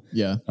fell.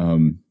 Yeah.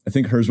 I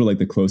think hers were like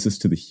the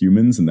closest to the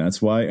humans, and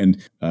that's why.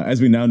 And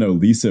as we now know,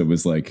 Lisa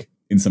was like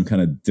in some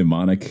kind of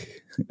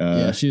demonic.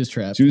 She was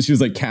trapped. She was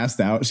like cast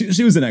out.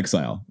 She was in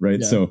exile, right?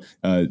 Yeah.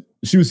 So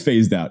she was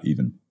phased out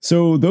even.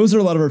 So those are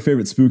a lot of our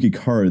favorite spooky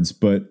cards,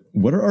 but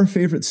what are our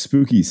favorite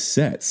spooky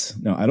sets?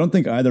 Now, I don't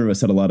think either of us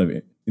had a lot of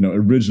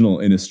original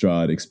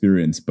Innistrad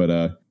experience, but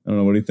I don't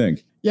know. What do you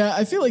think? Yeah,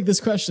 I feel like this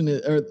question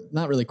or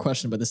not really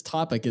question, but this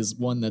topic is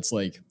one that's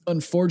like,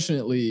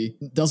 unfortunately,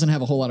 doesn't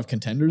have a whole lot of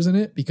contenders in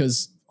it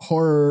because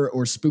horror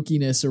or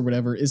spookiness or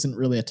whatever isn't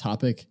really a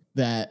topic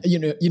that,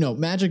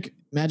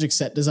 magic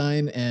set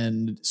design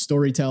and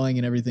storytelling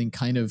and everything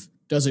kind of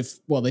does it.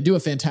 Well, they do a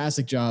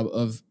fantastic job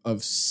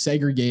of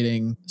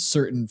segregating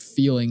certain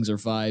feelings or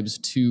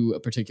vibes to a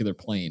particular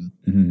plane.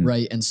 Mm-hmm.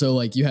 Right. And so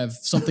like you have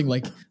something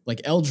like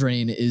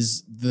Eldraine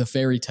is the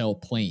fairy tale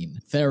plane.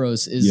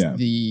 Theros is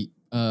the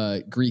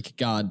Greek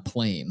god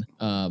plane.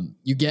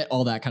 You get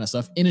all that kind of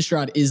stuff.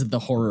 Innistrad is the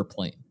horror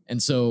plane.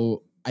 And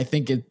so I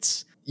think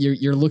it's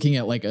you're looking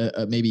at like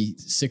a maybe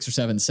 6 or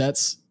 7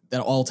 sets that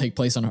all take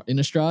place on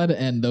Innistrad,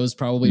 and those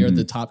probably are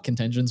the top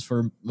contentions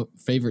for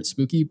favorite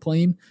spooky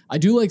plane. I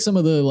do like some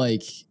of the,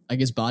 like, I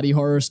guess, body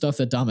horror stuff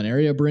that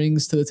Dominaria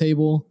brings to the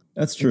table.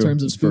 That's true. In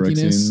terms of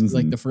spookiness,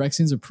 like the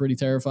Phyrexians are pretty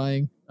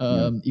terrifying,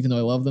 even though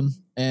I love them.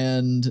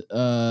 And,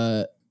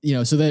 so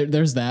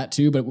there's that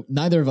too, but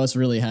neither of us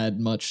really had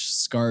much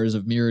Scars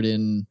of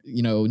Mirrodin,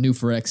 New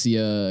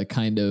Phyrexia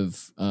kind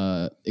of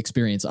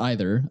experience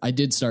either. I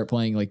did start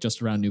playing like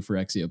just around New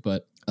Phyrexia,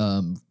 but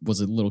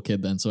was a little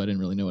kid then, so I didn't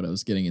really know what I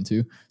was getting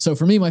into. So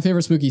for me, my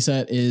favorite spooky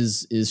set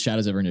is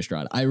Shadows over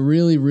Innistrad. I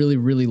really, really,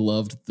 really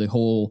loved the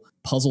whole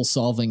puzzle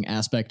solving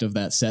aspect of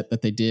that set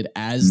that they did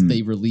as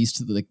they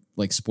released the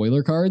like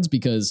spoiler cards,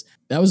 because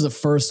that was the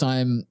first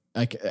time,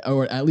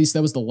 or at least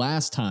that was the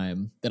last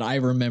time that I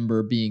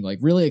remember being like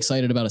really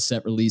excited about a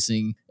set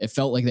releasing. It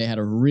felt like they had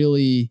a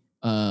really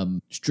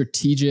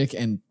strategic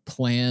and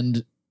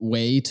planned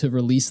way to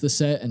release the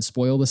set and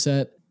spoil the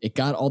set. It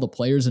got all the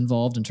players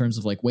involved in terms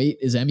of like, wait,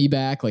 is Emmy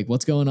back? Like,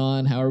 what's going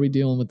on? How are we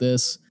dealing with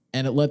this?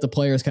 And it let the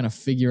players kind of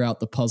figure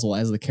out the puzzle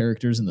as the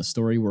characters in the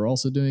story were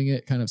also doing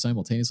it kind of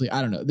simultaneously.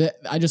 I don't know.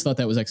 I just thought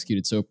that was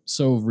executed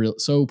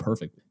so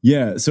perfect.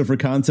 Yeah. So for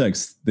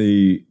context,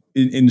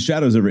 in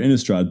Shadows over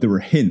Innistrad, there were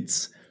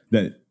hints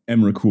that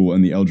Emrakul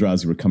and the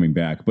Eldrazi were coming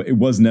back, but it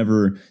was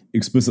never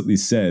explicitly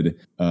said.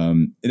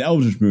 In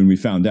Eldritch Moon, we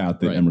found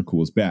out that Emrakul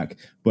was back,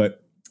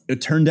 but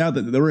it turned out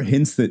that there were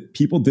hints that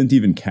people didn't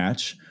even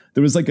catch.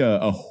 There was like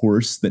a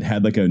horse that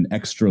had like an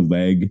extra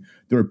leg.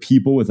 There were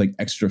people with like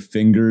extra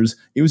fingers.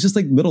 It was just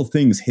like little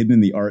things hidden in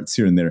the arts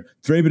here and there.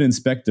 Thraben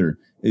Inspector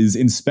is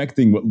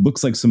inspecting what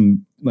looks like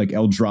some like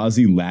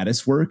Eldrazi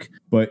lattice work,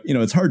 but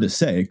it's hard to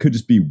say. It could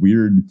just be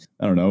weird,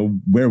 I don't know,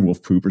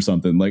 werewolf poop or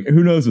something. Like,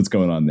 who knows what's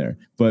going on there?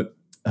 But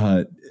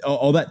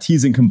all that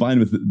teasing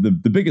combined with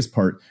the biggest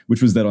part,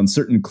 which was that on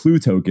certain clue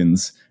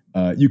tokens,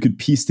 you could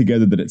piece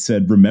together that it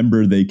said,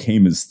 remember they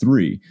came as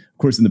 3. Of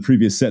course, in the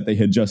previous set, they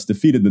had just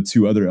defeated the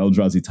 2 other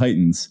Eldrazi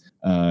Titans.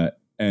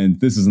 And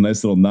this is a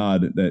nice little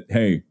nod that,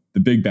 hey, the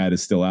big bad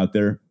is still out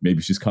there.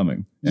 Maybe she's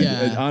coming.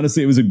 And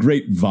honestly, it was a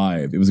great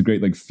vibe. It was a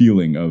great like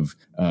feeling of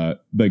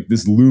like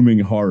this looming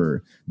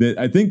horror that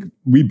I think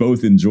we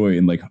both enjoy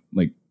in like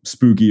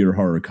spooky or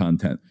horror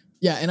content.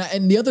 Yeah,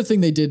 and the other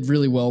thing they did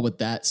really well with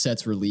that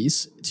set's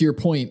release, to your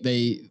point,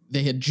 they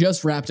had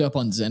just wrapped up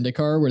on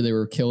Zendikar, where they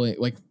were killing,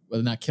 like,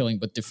 well, not killing,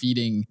 but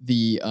defeating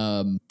the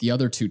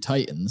other 2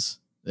 Titans,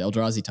 the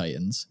Eldrazi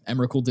Titans.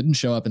 Emrakul didn't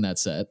show up in that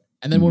set.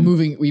 And then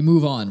we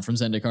move on from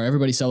Zendikar.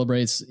 Everybody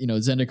celebrates,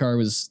 Zendikar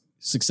was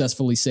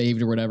successfully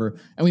saved or whatever,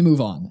 and we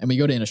move on and we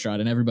go to Innistrad,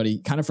 and everybody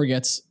kind of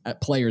forgets, at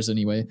players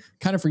anyway,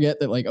 kind of forget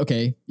that, like,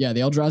 okay, yeah,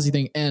 the Eldrazi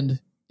thing, and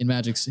in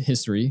Magic's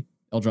history,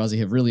 Eldrazi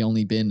have really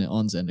only been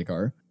on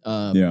Zendikar.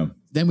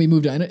 Then we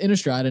moved to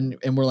Innistrad,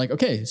 and we're like,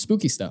 okay,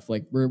 spooky stuff.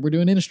 Like, we're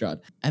doing Innistrad.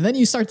 And then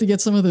you start to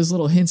get some of those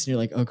little hints, and you're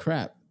like, oh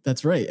crap,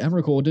 that's right,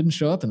 Emrakul didn't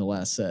show up in the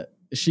last set.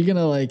 Is she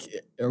gonna, like,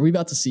 are we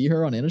about to see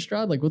her on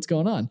Innistrad? Like, what's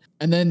going on?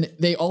 And then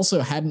they also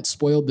hadn't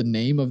spoiled the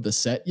name of the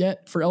set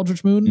yet for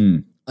Eldritch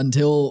Moon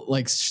until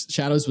like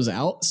Shadows was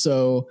out.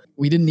 So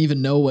we didn't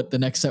even know what the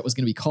next set was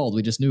going to be called.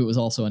 We just knew it was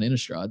also on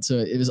Innistrad. So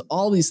it was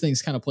all these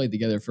things kind of played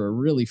together for a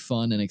really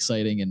fun and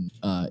exciting and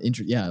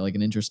like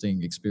an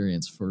interesting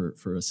experience for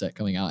a set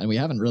coming out. And we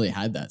haven't really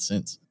had that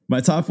since.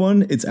 My top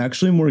one, it's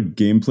actually more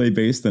gameplay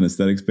based than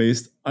aesthetics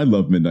based. I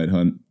love Midnight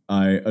Hunt.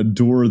 I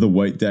adore the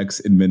white decks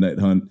in Midnight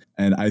Hunt.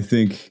 And I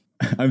think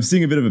I'm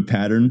seeing a bit of a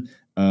pattern.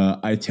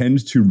 I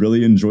tend to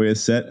really enjoy a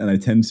set, and I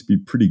tend to be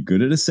pretty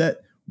good at a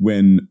set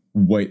when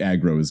white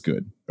aggro is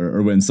good,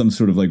 or when some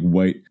sort of like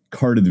white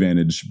card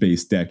advantage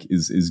based deck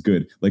is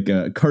good, like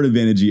a card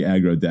advantage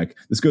aggro deck.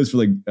 This goes for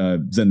like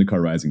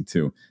Zendikar Rising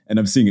too, and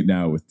I'm seeing it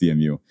now with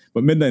DMU.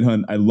 But Midnight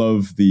Hunt, I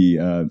love the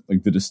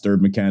like the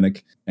disturb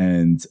mechanic,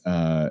 and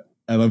I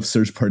love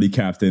Search Party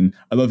Captain.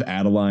 I love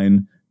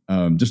Adeline.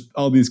 Just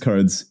all these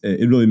cards,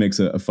 it really makes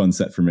a fun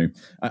set for me.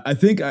 I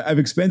think I've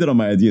expanded on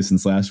my idea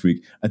since last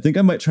week. I think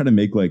I might try to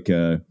make like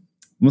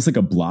almost like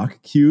a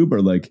block cube,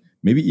 or like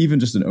maybe even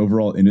just an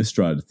overall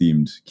Innistrad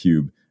themed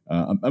cube.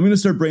 I'm going to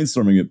start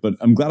brainstorming it, but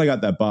I'm glad I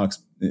got that box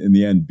in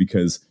the end,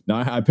 because now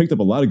I picked up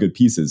a lot of good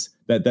pieces.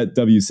 That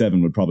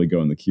W7 would probably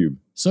go in the cube.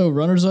 So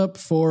runners up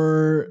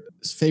for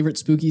favorite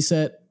spooky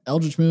set,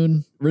 Eldritch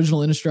Moon,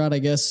 original Innistrad, I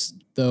guess,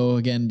 though,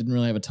 again, didn't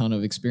really have a ton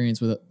of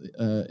experience with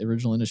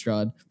original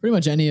Innistrad. Pretty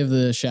much any of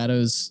the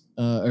Shadows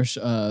or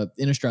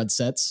Innistrad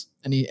sets,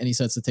 any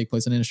sets that take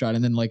place in Innistrad.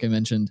 And then, like I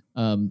mentioned,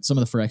 some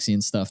of the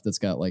Phyrexian stuff that's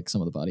got like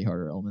some of the body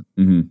horror element.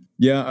 Mm-hmm.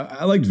 Yeah,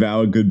 I liked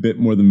Vow a good bit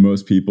more than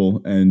most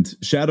people. And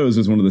Shadows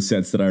was one of the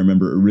sets that I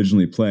remember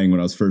originally playing when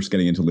I was first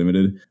getting into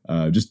Limited,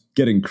 just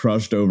getting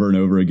crushed over and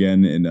over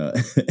again in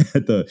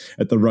at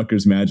the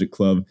Rutgers Magic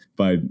Club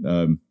by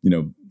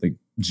like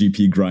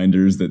GP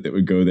grinders that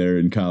would go there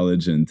in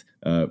college. And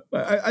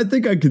I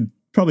think I could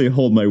probably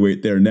hold my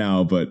weight there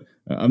now, but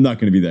I'm not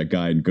going to be that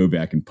guy and go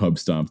back and pub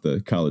stomp the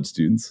college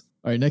students.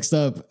 All right, next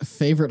up,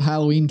 favorite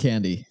Halloween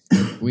candy.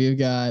 We've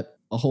got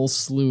a whole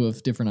slew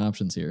of different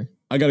options here.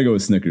 I got to go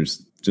with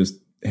Snickers. Just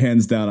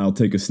hands down, I'll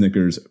take a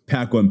Snickers.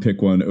 Pack one,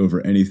 pick one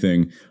over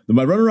anything.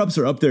 My runner-ups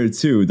are up there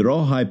too. They're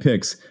all high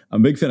picks.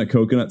 I'm a big fan of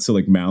coconut, so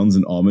like Mounds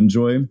and Almond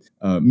Joy.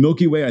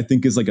 Milky Way, I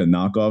think, is like a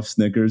knockoff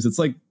Snickers. It's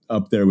like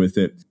up there with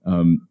it.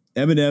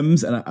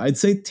 M&M's, and I'd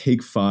say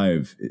Take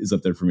 5 is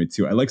up there for me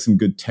too. I like some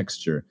good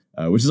texture,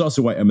 which is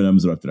also why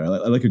M&M's are up there. I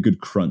like a good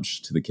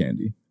crunch to the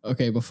candy.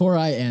 Okay, before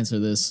I answer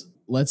this,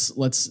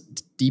 let's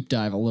deep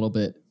dive a little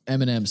bit.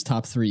 M&M's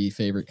top 3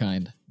 favorite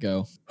kind.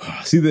 Go.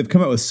 See, they've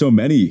come out with so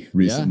many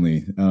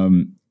recently. Yeah.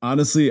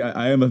 Honestly,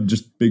 I am a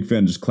just big fan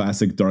of just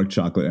classic dark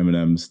chocolate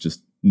M&M's.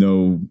 Just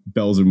no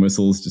bells and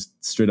whistles,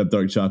 just straight up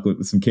dark chocolate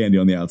with some candy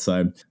on the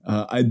outside.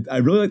 I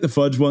really like the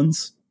fudge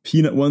ones.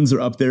 Peanut ones are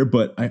up there,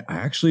 but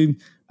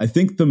I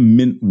think the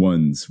mint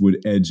ones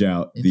would edge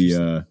out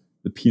the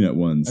peanut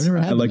ones. I've never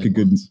had I like a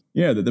good ones.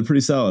 Yeah, they're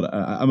pretty solid.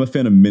 I'm a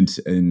fan of mint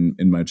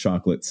in my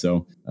chocolate,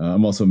 so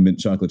I'm also a mint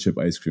chocolate chip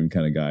ice cream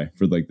kind of guy.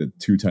 For like the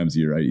 2 times a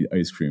year I eat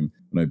ice cream,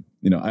 and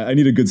I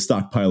need a good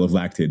stockpile of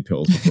Lactaid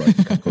pills before I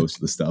can come close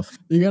to the stuff.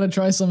 You got to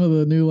try some of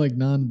the new like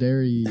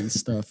non-dairy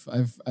stuff.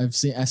 I've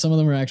seen some of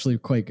them are actually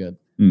quite good.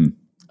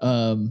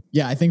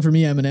 Yeah, I think for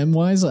me M&M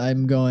wise,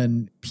 I'm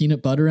going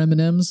peanut butter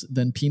M&Ms,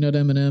 then peanut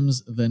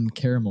M&Ms, then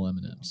caramel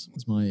M&Ms.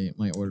 Is my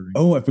ordering.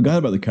 Oh, I forgot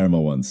about the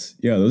caramel ones.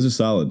 Yeah, those are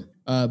solid.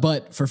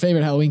 But for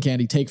favorite Halloween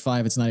candy, Take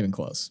 5. It's not even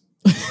close.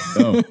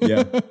 Oh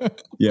yeah,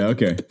 yeah.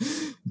 Okay,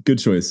 good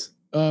choice.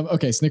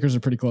 Okay, Snickers are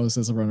pretty close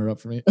as a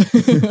runner-up for me.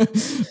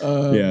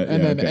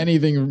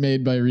 Anything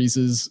made by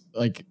Reese's,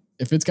 like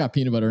if it's got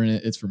peanut butter in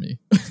it, it's for me.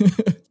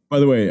 By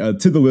the way,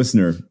 to the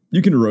listener,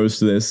 you can roast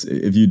this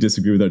if you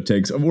disagree with our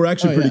takes. We're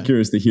actually pretty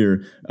curious to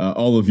hear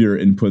all of your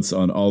inputs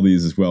on all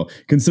these as well.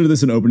 Consider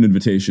this an open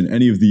invitation.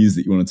 Any of these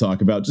that you want to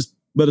talk about, just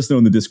let us know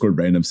in the Discord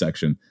random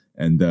section,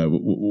 and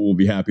we'll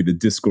be happy to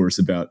discourse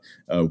about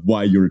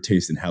why your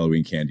taste in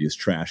Halloween candy is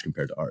trash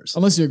compared to ours.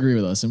 Unless you agree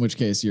with us, in which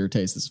case your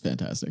taste is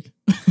fantastic.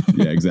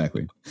 Yeah,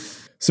 exactly.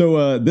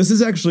 So this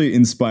is actually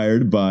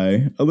inspired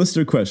by a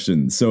listener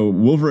question. So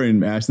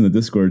Wolverine asked in the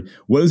Discord,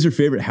 what is your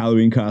favorite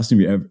Halloween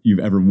costume you've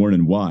ever worn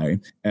and why?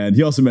 And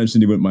he also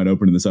mentioned he wouldn't mind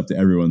opening this up to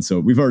everyone. So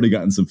we've already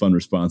gotten some fun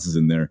responses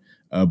in there.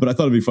 But I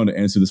thought it'd be fun to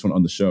answer this one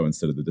on the show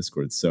instead of the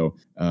Discord. So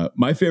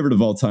my favorite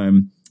of all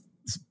time,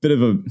 it's a bit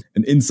of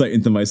an insight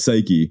into my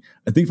psyche.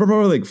 I think for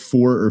probably like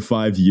 4 or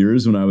 5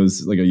 years when I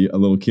was like a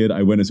little kid,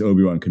 I went as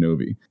Obi-Wan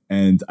Kenobi.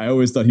 And I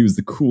always thought he was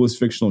the coolest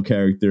fictional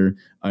character.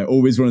 I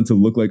always wanted to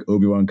look like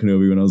Obi-Wan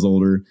Kenobi when I was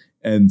older.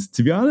 And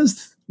to be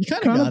honest, you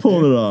kind of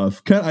pulled it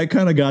off. I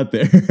kind of got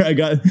there. I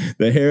got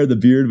the hair, the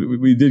beard.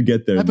 We did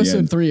get there.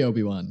 Episode 3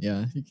 Obi-Wan.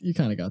 Yeah, you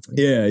kind of got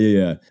Yeah.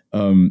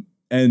 there.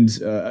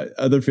 And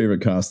other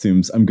favorite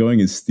costumes, I'm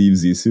going as Steve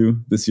Zissou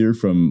this year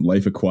from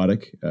Life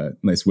Aquatic,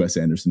 nice Wes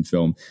Anderson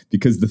film,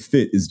 because the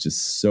fit is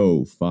just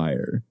so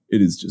fire.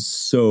 It is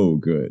just so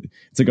good.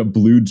 It's like a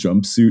blue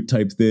jumpsuit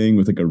type thing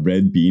with like a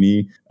red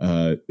beanie.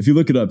 If you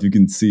look it up, you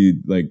can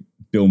see like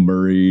Bill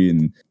Murray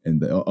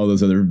and all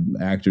those other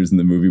actors in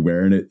the movie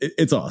wearing it.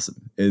 It's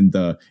awesome. And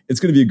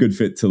it's going to be a good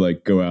fit to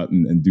like go out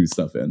and do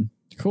stuff in.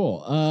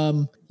 Cool.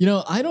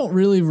 I don't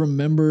really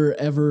remember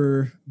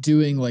ever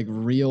doing like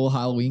real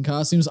Halloween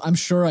costumes. I'm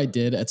sure I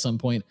did at some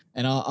point,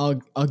 and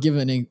I'll give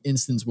an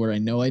instance where I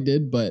know I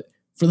did. But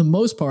for the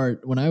most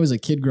part, when I was a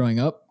kid growing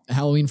up,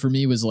 Halloween for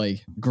me was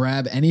like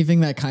grab anything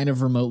that kind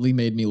of remotely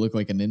made me look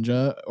like a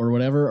ninja or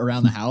whatever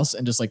around the house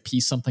and just like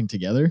piece something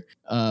together.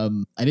 I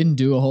didn't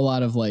do a whole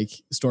lot of like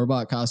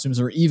store-bought costumes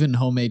or even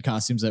homemade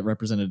costumes that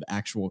represented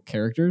actual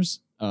characters.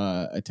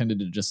 I tended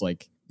to just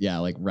like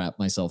wrap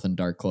myself in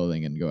dark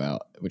clothing and go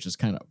out, which is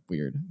kind of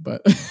weird.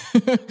 But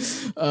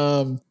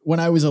when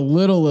I was a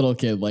little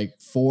kid, like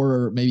 4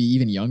 or maybe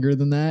even younger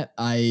than that,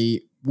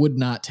 I would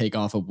not take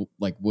off a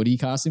like Woody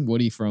costume,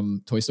 Woody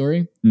from Toy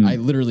Story. I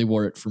literally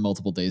wore it for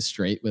multiple days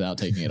straight without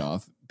taking it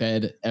off.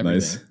 Bed,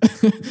 everything.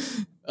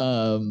 Nice.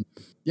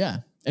 Yeah.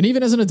 And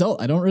even as an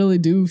adult, I don't really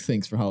do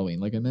things for Halloween.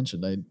 Like I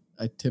mentioned,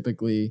 I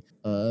typically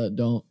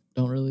don't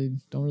really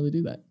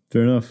do that.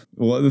 Fair enough.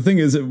 Well, the thing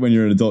is that when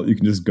you're an adult, you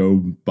can just go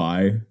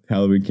buy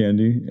Halloween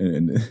candy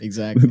and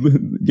exactly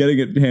getting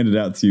it handed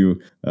out to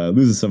you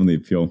loses some of the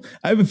appeal.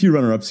 I have a few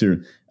runner-ups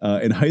here.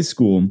 In high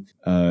school,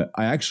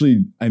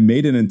 I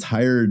made an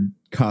entire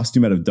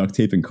costume out of duct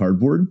tape and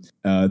cardboard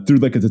through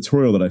like a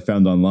tutorial that I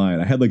found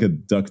online. I had like a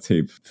duct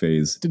tape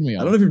phase. Didn't we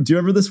all? I don't know if do you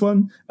remember this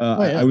one?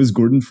 I was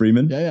Gordon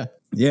Freeman. Yeah.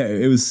 Yeah,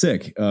 it was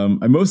sick.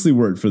 I mostly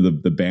wore it for the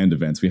band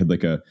events. We had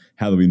like a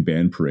Halloween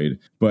band parade,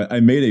 but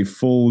I made a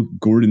full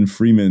Gordon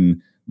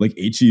Freeman like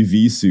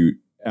HEV suit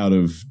out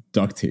of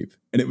duct tape,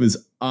 and it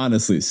was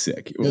honestly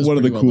sick. One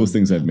of the coolest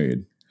things I've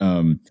made.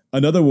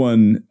 Another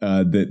one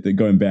that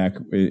going back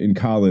in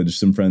college,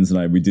 some friends and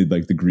I, we did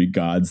like the Greek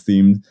gods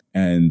themed,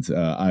 and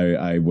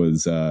I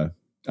was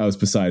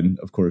Poseidon,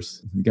 of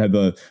course. He had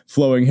the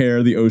flowing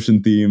hair, the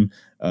ocean theme.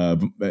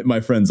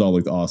 My friends all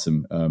looked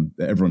awesome.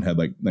 Everyone had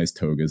like nice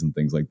togas and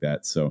things like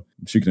that. So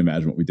I'm sure you can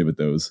imagine what we did with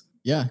those.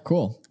 Yeah,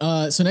 cool.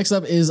 So next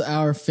up is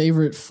our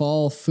favorite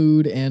fall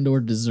food and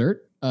or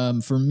dessert.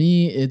 For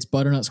me, it's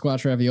butternut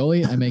squash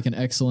ravioli. I make an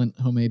excellent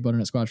homemade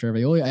butternut squash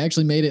ravioli. I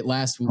actually made it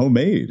last week.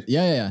 Homemade?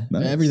 Yeah.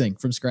 Nice. Everything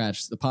from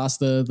scratch. The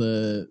pasta,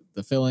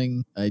 the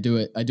filling. I do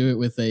it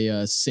with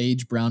a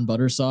sage brown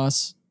butter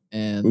sauce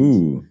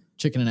and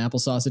chicken and apple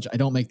sausage. I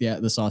don't make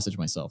the sausage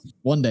myself.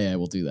 One day I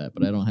will do that,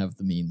 but I don't have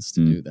the means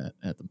to do that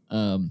at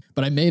the.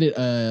 But I made it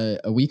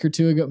a week or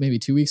two ago, maybe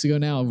 2 weeks ago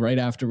now, right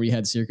after we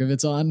had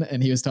Sirkovitz on,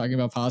 and he was talking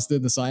about pasta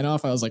in the sign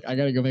off. I was like, I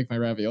got to go make my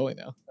ravioli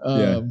now.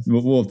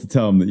 We'll have to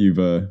tell him that you've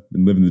been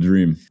living the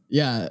dream.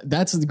 Yeah,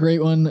 that's a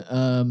great one.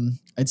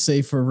 I'd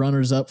say for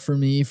runners up for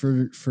me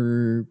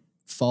for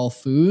fall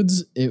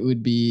foods, it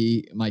would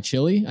be my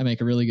chili. I make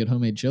a really good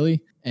homemade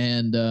chili.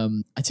 And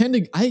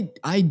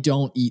I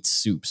don't eat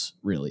soups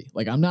really.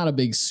 Like I'm not a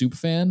big soup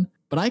fan,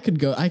 but I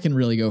can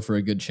really go for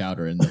a good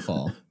chowder in the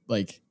fall.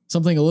 Like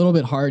something a little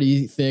bit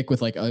hearty, thick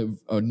with like a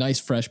nice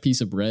fresh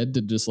piece of bread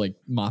to just like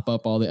mop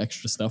up all the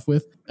extra stuff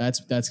with.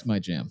 That's my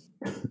jam.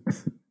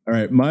 All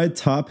right, my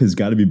top has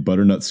got to be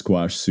butternut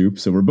squash soup.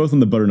 So we're both on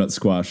the butternut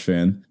squash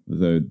fan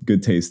with a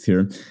good taste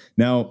here.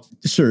 Now,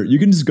 sure, you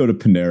can just go to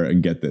Panera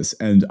and get this.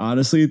 And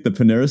honestly, the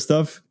Panera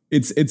stuff,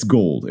 it's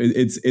gold.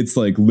 It's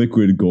like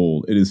liquid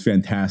gold. It is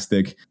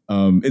fantastic.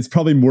 It's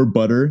probably more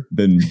butter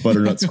than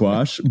butternut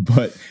squash,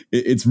 but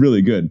it's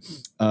really good.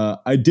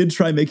 I did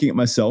try making it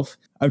myself.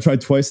 I've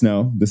tried twice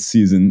now this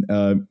season.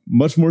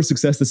 Much more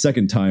success the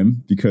second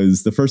time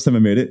because the first time I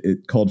made it,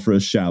 it called for a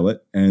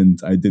shallot and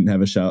I didn't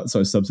have a shallot. So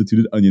I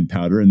substituted onion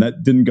powder and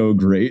that didn't go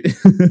great.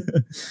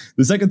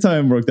 The second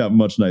time worked out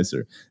much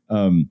nicer.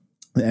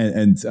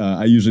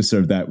 I usually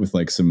serve that with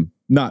like some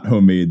not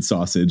homemade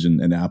sausage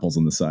and apples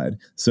on the side.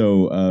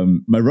 So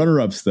my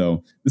runner-ups,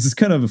 though, this is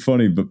kind of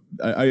funny, but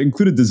I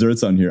included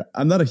desserts on here.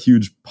 I'm not a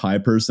huge pie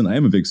person. I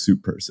am a big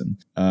soup person,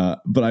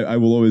 but I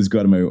will always go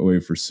out of my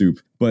way for soup.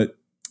 But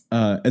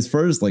as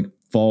far as like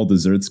fall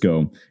desserts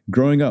go,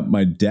 growing up,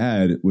 my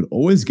dad would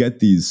always get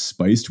these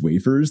spiced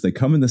wafers. They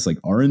come in this like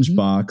orange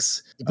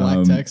box. The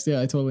black text.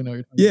 Yeah, I totally know what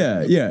you're talking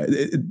about. Yeah.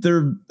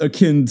 They're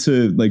akin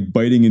to like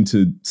biting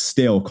into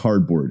stale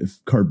cardboard, if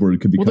cardboard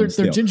could become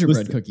stale. They're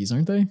gingerbread cookies,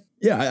 aren't they?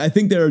 Yeah, I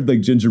think they're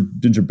like ginger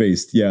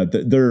based. Yeah,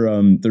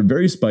 they're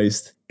very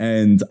spiced,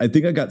 and I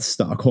think I got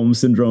Stockholm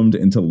syndromed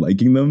into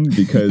liking them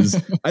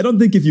because I don't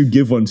think if you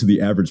give one to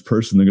the average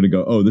person, they're going to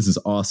go, "Oh, this is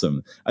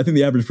awesome." I think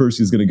the average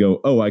person is going to go,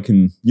 "Oh, I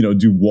can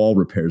do wall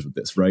repairs with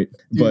this," right?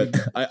 Dude,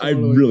 but I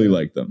really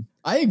like them.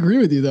 I agree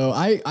with you though.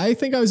 I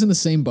think I was in the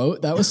same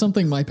boat. That was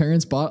something my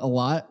parents bought a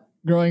lot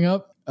growing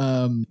up.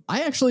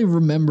 I actually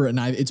remember, and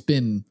it's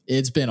been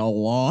a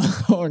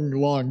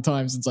long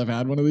time since I've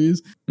had one of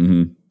these.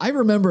 Mm-hmm. I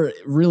remember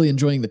really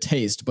enjoying the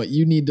taste, but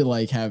you need to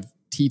like have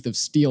teeth of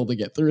steel to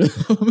get through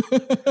them.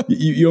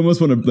 you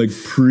almost want to like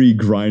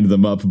pre-grind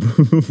them up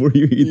before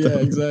you eat them.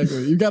 Yeah,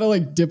 exactly. You got to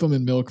like dip them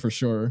in milk for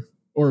sure.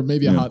 Or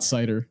maybe a hot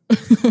cider.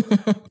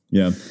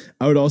 Yeah.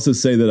 I would also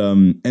say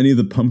that any of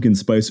the pumpkin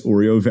spice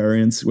Oreo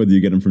variants, whether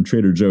you get them from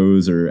Trader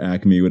Joe's or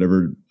Acme,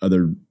 whatever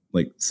other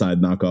like side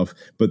knockoff,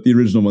 but the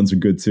original ones are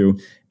good too.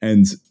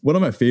 And one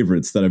of my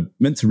favorites that I've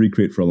meant to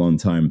recreate for a long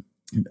time,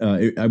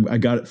 I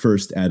got it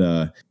first at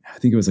I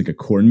think it was like a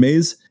corn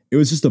maze. It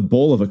was just a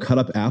bowl of a cut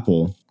up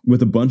apple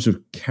with a bunch of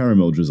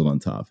caramel drizzle on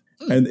top.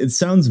 And it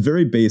sounds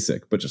very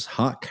basic, but just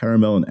hot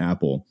caramel and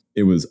apple.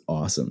 It was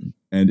awesome.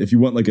 And if you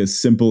want like a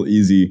simple,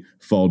 easy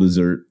fall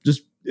dessert,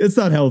 it's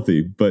not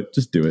healthy, but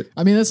just do it.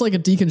 I mean, that's like a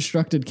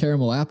deconstructed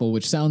caramel apple,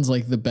 which sounds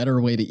like the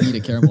better way to eat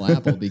a caramel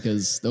apple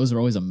because those are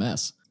always a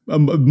mess. A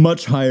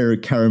much higher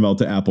caramel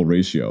to apple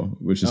ratio,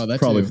 which is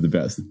probably for the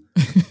best.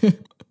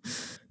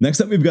 Next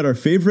up, we've got our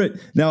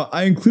favorite. Now,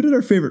 I included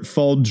our favorite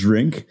fall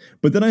drink,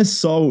 but then I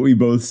saw what we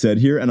both said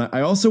here. And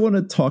I also want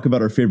to talk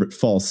about our favorite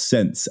fall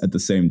scents at the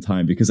same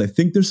time, because I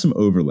think there's some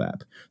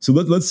overlap. So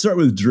let's start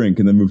with drink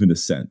and then move into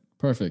scent.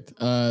 Perfect.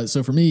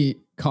 So for me,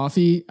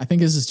 coffee, I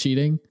think this is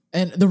cheating.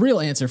 And the real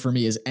answer for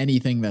me is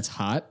anything that's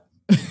hot.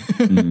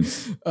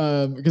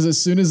 Because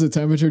as soon as the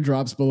temperature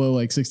drops below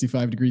like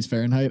 65 degrees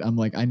Fahrenheit, I'm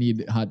like, I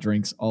need hot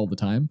drinks all the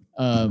time.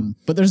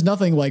 But there's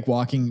nothing like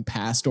walking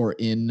past or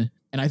in.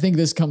 And I think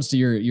this comes to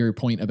your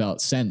point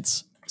about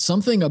scents.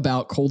 Something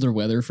about colder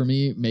weather for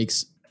me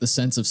makes the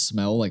sense of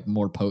smell like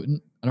more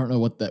potent. I don't know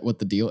what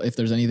the deal, if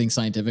there's anything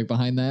scientific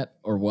behind that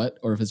or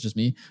if it's just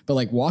me, but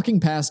like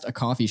walking past a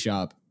coffee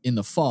shop in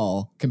the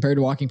fall compared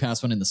to walking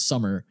past one in the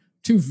summer,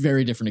 two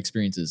very different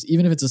experiences,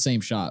 even if it's the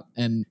same shop.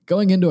 And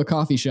going into a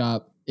coffee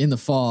shop in the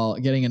fall,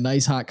 getting a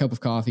nice hot cup of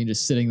coffee and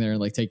just sitting there and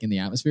like taking the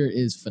atmosphere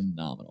is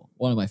phenomenal.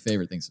 One of my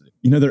favorite things to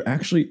do. There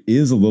actually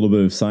is a little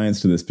bit of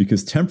science to this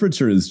because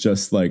temperature is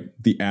just like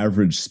the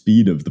average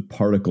speed of the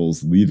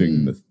particles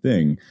leaving the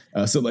thing.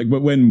 So like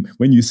when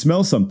you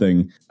smell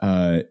something,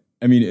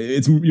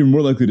 you're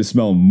more likely to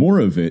smell more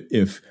of it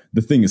if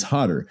the thing is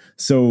hotter.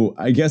 So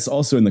I guess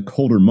also in the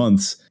colder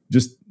months,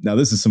 now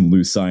this is some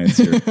loose science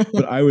here,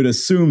 but I would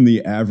assume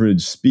the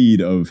average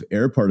speed of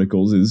air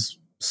particles is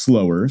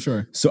slower.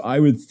 Sure. So I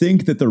would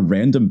think that the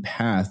random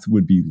path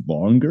would be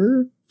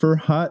longer for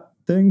hot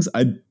things.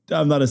 I'm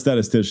not a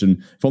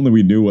statistician. If only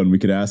we knew one, we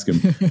could ask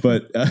him.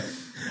 But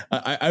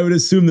I would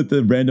assume that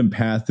the random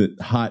path that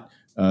hot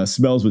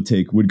smells would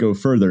take would go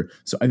further.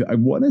 So I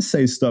want to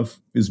say stuff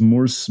is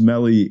more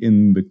smelly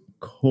in the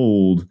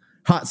cold.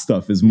 Hot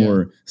stuff is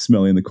more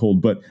smelly in the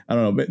cold, but I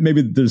don't know.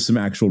 Maybe there's some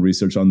actual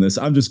research on this.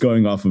 I'm just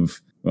going off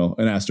of, well,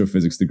 an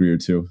astrophysics degree or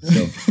two.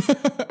 So.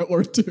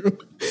 Or two.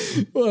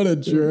 What a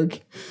jerk.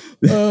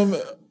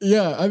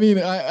 Yeah, I mean,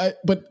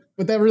 but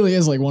that really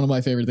is like one of my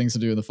favorite things to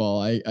do in the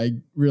fall. I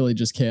really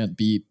just can't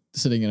beat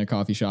sitting in a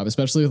coffee shop,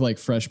 especially with like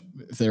fresh,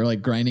 if they're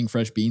like grinding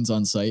fresh beans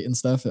on site and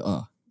stuff.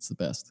 Oh, it's the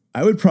best.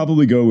 I would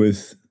probably go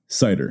with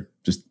cider,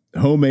 just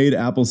homemade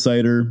apple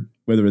cider,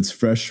 whether it's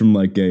fresh from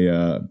like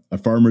a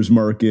farmer's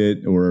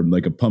market or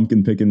like a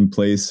pumpkin picking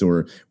place,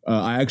 or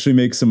I actually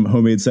make some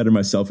homemade cider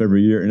myself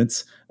every year, and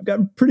I've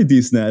gotten pretty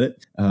decent at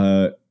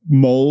it.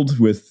 Mulled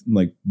with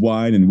like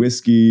wine and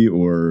whiskey,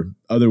 or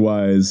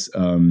otherwise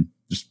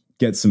just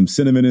get some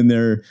cinnamon in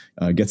there,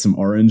 get some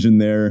orange in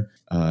there.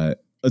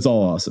 It's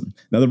all awesome.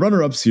 Now the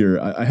runner-ups here,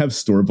 I have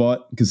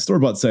store-bought, because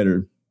store-bought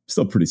cider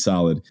still pretty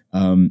solid.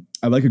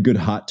 I like a good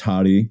hot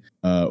toddy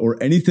or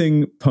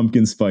anything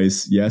pumpkin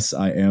spice. Yes,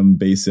 I am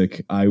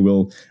basic. I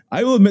will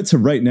admit to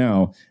right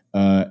now,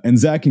 and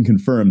Zach can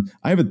confirm,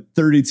 I have a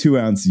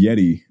 32-ounce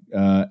Yeti,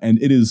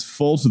 and it is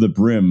full to the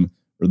brim,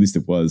 or at least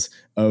it was,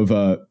 of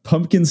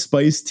pumpkin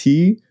spice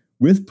tea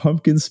with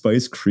pumpkin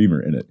spice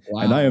creamer in it.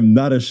 Wow. And I am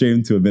not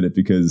ashamed to admit it,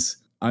 because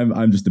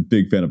I'm just a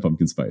big fan of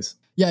pumpkin spice.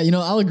 Yeah,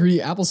 I'll agree.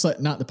 Apple cider,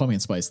 not the pumpkin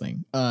spice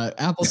thing.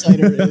 Apple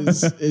cider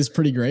is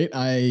pretty great.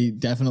 I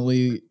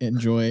definitely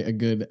enjoy a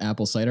good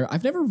apple cider.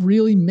 I've never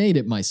really made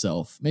it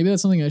myself. Maybe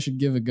that's something I should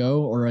give a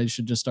go, or I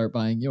should just start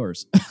buying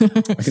yours. I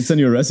can send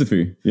you a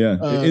recipe. Yeah,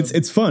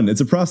 it's fun. It's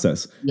a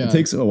process. Yeah. It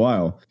takes a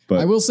while, but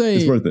I will say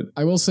it's worth it.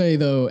 I will say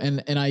though,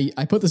 and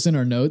I put this in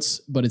our notes,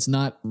 but it's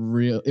not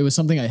real. It was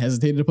something I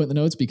hesitated to put in the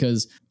notes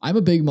because I'm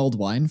a big mulled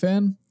wine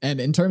fan,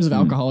 and in terms of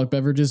alcoholic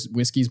beverages,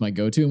 whiskey's my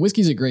go-to, and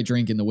whiskey's a great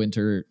drink in the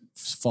winter,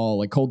 fall,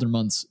 like colder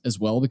months as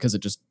well, because it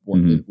just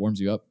it warms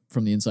you up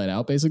from the inside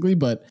out basically.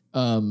 But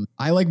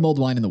I like mulled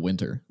wine in the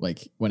winter,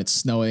 like when it's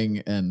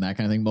snowing and that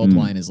kind of thing. Mulled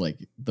wine is like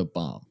the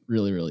bomb.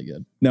 Really, really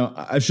good. Now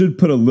I should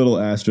put a little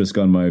asterisk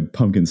on my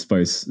pumpkin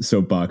spice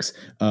soapbox.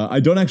 I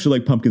don't actually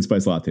like pumpkin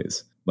spice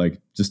lattes.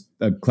 Like just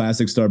a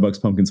classic Starbucks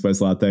pumpkin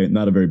spice latte.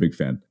 Not a very big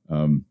fan.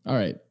 All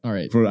right.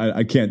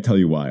 I can't tell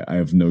you why. I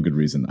have no good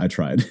reason. I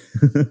tried.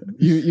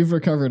 You've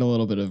recovered a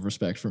little bit of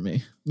respect from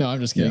me. No, I'm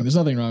just kidding. Yeah. There's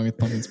nothing wrong with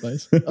pumpkin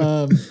spice.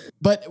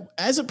 But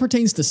as it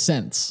pertains to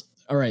scents,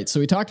 all right. So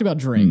we talked about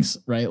drinks,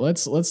 right?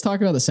 Let's talk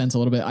about the scents a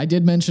little bit. I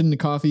did mention the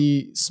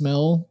coffee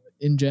smell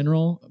in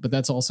general, but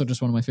that's also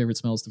just one of my favorite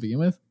smells to begin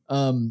with.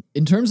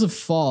 In terms of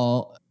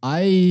fall,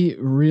 I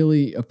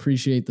really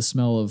appreciate the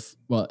smell of,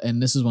 well,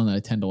 and this is one that I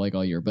tend to like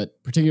all year,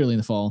 but particularly in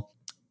the fall,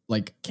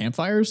 like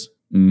campfires.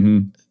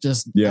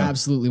 Just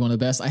absolutely one of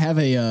the best. I have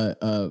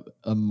a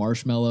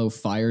marshmallow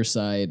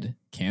fireside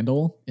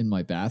candle in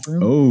my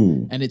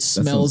bathroom. And it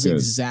smells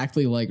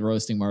exactly like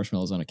roasting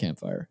marshmallows on a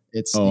campfire.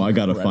 It's incredible. I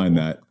gotta find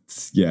that.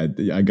 Yeah,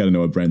 I gotta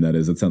know what brand that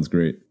is. That sounds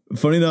great.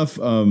 Funny enough,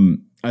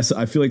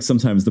 I feel like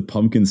sometimes the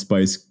pumpkin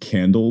spice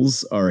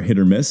candles are hit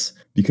or miss,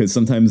 because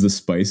sometimes the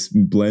spice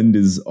blend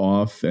is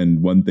off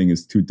and one thing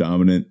is too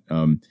dominant.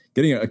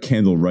 Getting a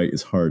candle right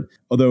is hard.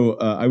 Although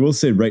I will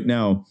say right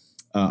now,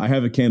 I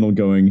have a candle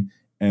going,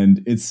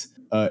 and it's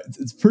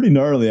pretty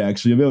gnarly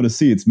actually. You'll be able to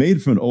see it's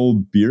made from an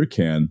old beer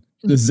can.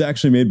 This is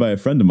actually made by a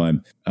friend of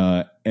mine,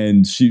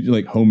 and she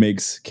like home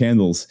makes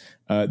candles.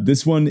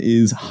 This one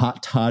is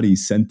hot toddy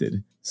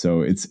scented.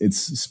 So it's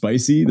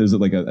spicy. There's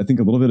like I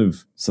think a little bit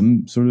of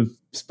some sort of,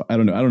 I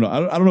don't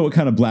know what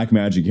kind of black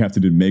magic you have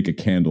to do to make a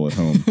candle at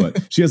home,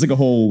 but she has like a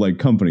whole like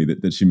company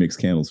that she makes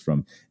candles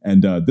from.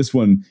 And this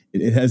one,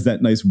 it has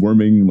that nice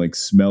warming like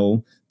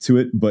smell to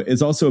it, but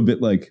it's also a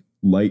bit like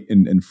light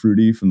and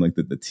fruity from like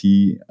the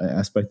tea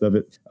aspect of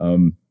it.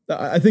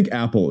 I think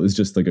apple is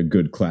just like a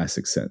good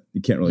classic scent.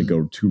 You can't really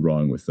go too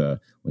wrong with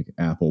like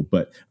apple,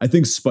 but I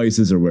think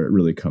spices are where it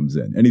really comes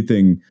in.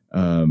 Anything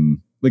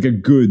like a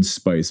good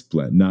spice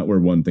blend, not where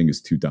one thing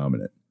is too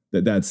dominant.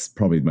 That's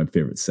probably my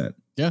favorite scent.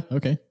 Yeah,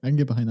 okay. I can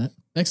get behind that.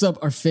 Next up,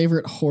 our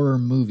favorite horror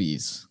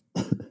movies.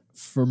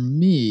 For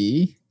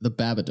me, The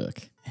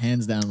Babadook.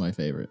 Hands down my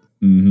favorite.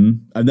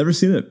 I've never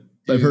seen it.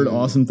 I've heard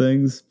awesome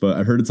things, but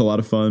I've heard it's a lot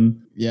of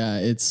fun. Yeah,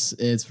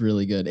 it's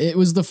really good. It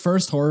was the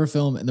first horror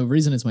film, and the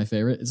reason it's my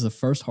favorite is the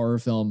first horror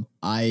film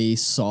I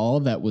saw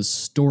that was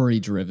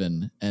story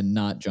driven and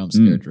not jump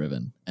scare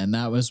driven. And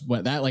that was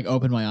what that like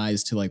opened my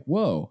eyes to like,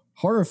 whoa,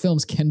 horror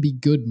films can be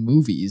good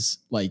movies,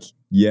 like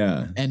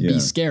be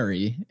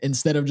scary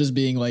instead of just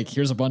being like,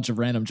 here's a bunch of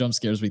random jump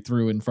scares we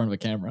threw in front of a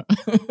camera.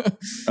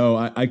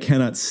 I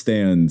cannot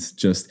stand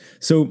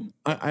so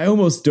I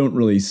almost don't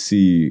really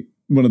see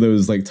one of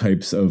those like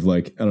types of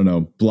like, I don't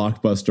know,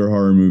 blockbuster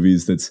horror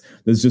movies that's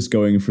just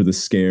going for the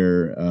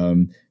scare,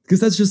 because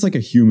that's just like a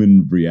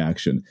human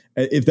reaction.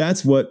 If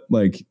that's what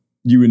like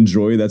you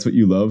enjoy, that's what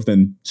you love,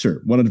 then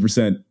sure,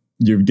 100%.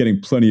 You're getting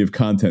plenty of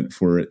content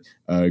for it.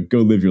 Go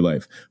live your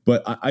life.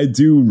 But I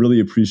do really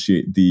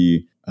appreciate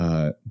the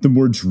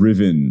more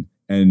driven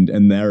and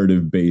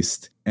narrative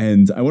based.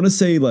 And I want to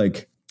say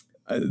like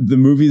the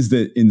movies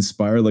that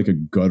inspire like a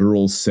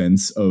guttural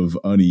sense of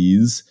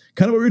unease,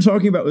 kind of what we were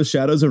talking about with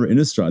Shadows over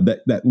Innistrad,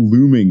 that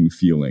looming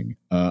feeling.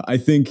 I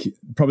think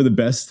probably the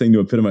best thing to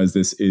epitomize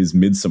this is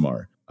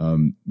Midsommar.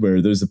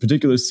 Where there's a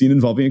particular scene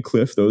involving a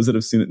cliff, those that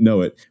have seen it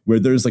know it, where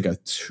there's like a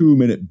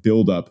 2-minute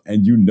buildup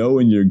and you know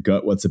in your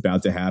gut what's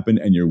about to happen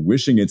and you're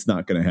wishing it's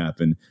not going to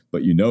happen,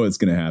 but you know it's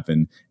going to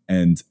happen.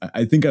 And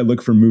I think I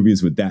look for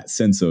movies with that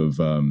sense of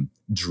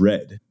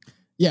dread.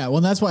 Yeah, well,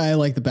 that's why I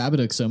like the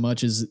Babadook so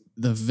much, is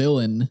the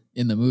villain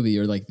in the movie,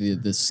 or like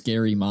the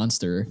scary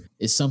monster,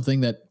 is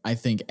something that I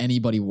think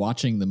anybody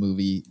watching the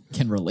movie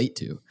can relate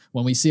to.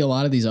 When we see a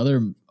lot of these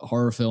other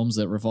horror films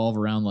that revolve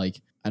around like,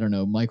 I don't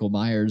know, Michael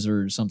Myers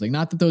or something.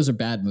 Not that those are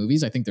bad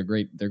movies. I think they're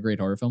great. They're great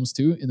horror films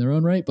too in their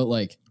own right, but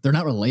like they're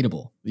not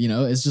relatable. You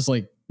know, it's just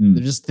like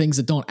they're just things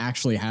that don't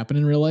actually happen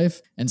in real life.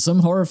 And some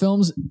horror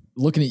films,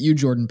 looking at you,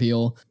 Jordan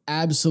Peele,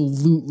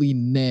 absolutely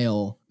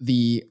nail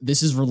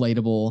this is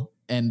relatable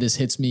and this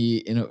hits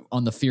me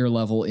on the fear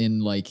level in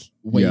like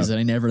ways that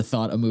I never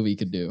thought a movie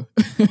could do.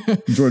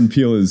 Jordan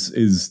Peele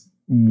is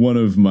one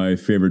of my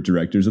favorite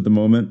directors at the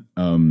moment.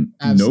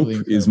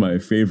 Nope is my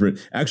favorite.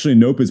 Actually,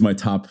 Nope is my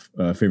top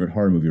favorite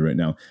horror movie right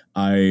now.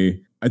 I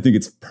think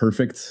it's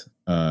perfect.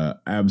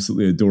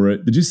 Absolutely adore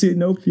it. Did you see it,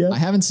 Nope, yet? I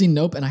haven't seen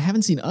Nope, and I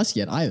haven't seen Us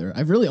yet either.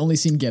 I've really only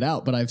seen Get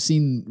Out, but I've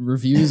seen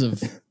reviews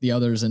of the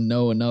others and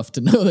know enough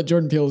to know that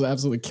Jordan Peele is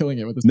absolutely killing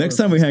it with this. Next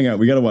time we hang out,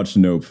 we got to watch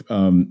Nope.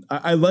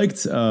 I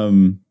liked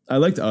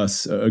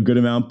Us a good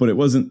amount, but it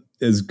wasn't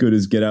as good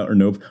as Get Out or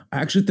Nope. I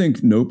actually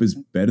think Nope is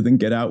better than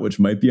Get Out, which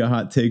might be a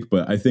hot take,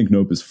 but I think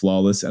Nope is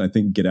flawless, and I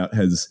think Get Out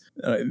has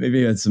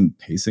maybe had some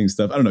pacing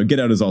stuff. I don't know. Get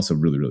Out is also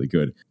really, really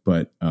good,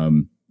 but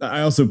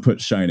I also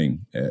put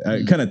Shining,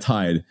 kind of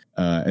tied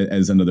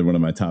as another one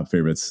of my top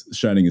favorites.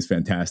 Shining is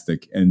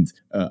fantastic, and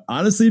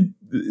honestly,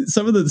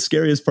 some of the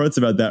scariest parts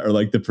about that are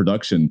like the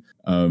production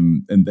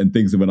and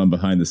things that went on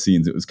behind the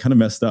scenes. It was kind of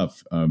messed up.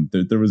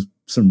 There was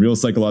some real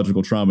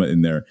psychological trauma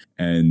in there,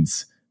 and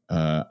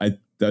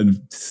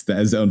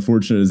as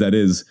unfortunate as that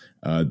is,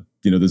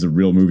 there's a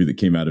real movie that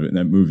came out of it, and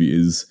that movie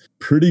is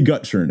pretty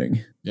gut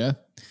churning. Yeah.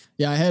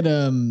 Yeah, I had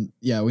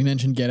we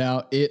mentioned Get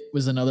Out. It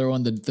was another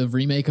one. The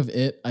remake of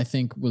It, I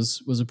think,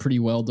 was a pretty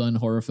well done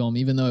horror film,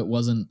 even though it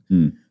wasn't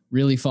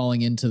really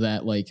falling into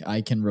that like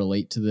I can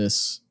relate to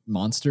this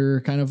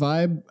monster kind of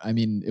vibe. I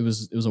mean, it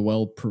was a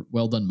well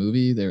done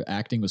movie. Their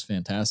acting was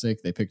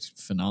fantastic. They picked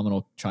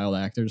phenomenal child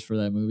actors for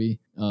that movie.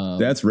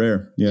 That's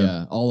rare.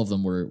 Yeah, all of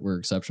them were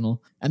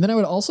exceptional. And then I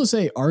would also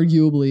say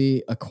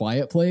arguably A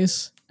Quiet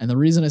Place. And the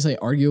reason I say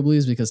arguably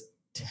is because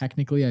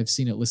technically I've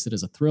seen it listed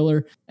as a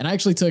thriller, and I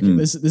actually took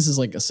this is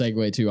like a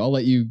segue too. I'll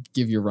let you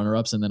give your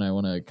runner-ups, and then I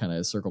want to kind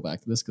of circle back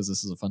to this because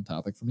this is a fun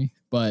topic for me.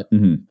 But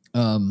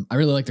I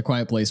really like The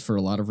Quiet Place for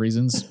a lot of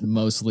reasons,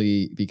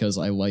 mostly because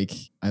I like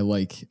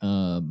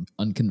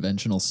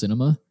unconventional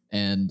cinema,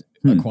 and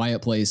A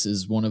Quiet Place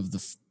is one of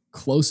the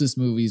closest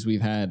movies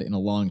we've had in a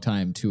long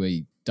time to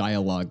a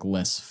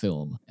dialogue-less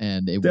film,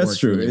 and that's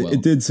true. Really well.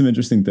 It did some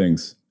interesting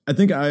things. I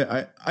think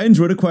I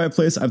enjoyed A Quiet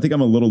Place. I think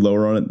I'm a little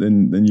lower on it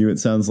than you, it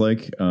sounds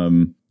like.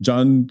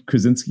 John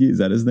Krasinski, is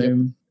that his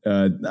name?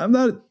 Yep. I'm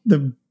not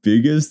the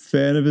biggest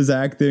fan of his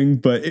acting,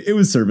 but it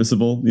was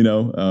serviceable, you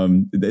know.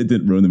 It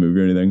didn't ruin the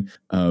movie or anything.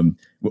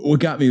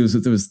 What got me was that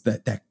there was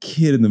that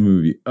kid in the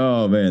movie.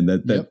 Oh man,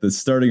 the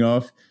starting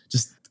off,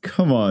 just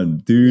come on,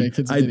 dude. Yeah,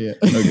 kid's an idiot.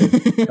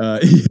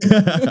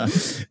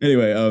 Okay.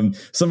 Anyway,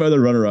 some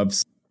other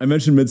runner-ups. I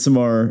mentioned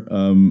Midsommar,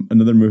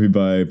 another movie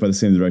by the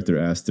same director,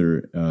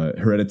 Aster.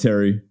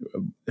 Hereditary.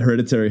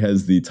 Hereditary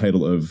has the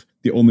title of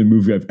the only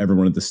movie I've ever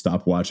wanted to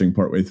stop watching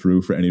partway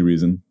through for any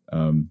reason.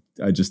 I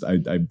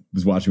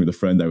was watching with a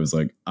friend. I was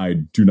like, I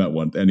do not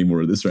want any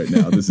more of this right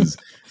now. This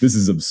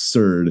is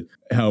absurd.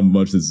 How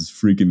much this is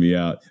freaking me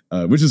out,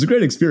 which is a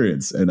great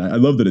experience, and I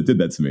love that it did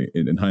that to me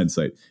in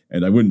hindsight.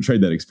 And I wouldn't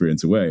trade that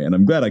experience away. And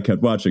I'm glad I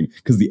kept watching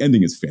because the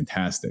ending is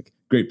fantastic.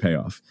 Great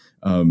payoff.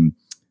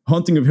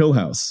 Haunting of Hill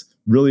House.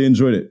 Really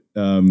enjoyed it.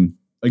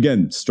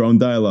 Again, strong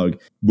dialogue,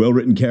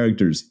 well-written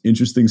characters,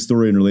 interesting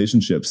story and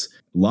relationships,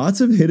 lots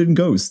of hidden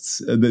ghosts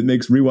that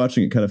makes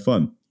rewatching it kind of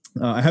fun.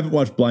 I haven't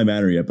watched Bly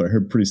Manor yet, but I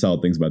heard pretty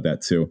solid things about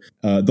that too.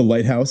 The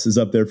Lighthouse is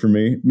up there for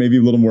me, maybe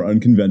a little more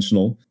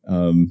unconventional.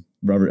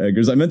 Robert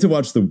Eggers. I meant to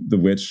watch The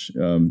Witch.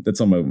 That's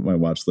on my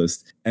watch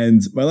list.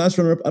 And my last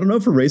runner-up, I don't know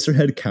if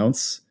Eraserhead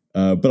counts,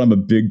 but I'm a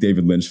big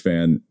David Lynch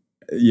fan.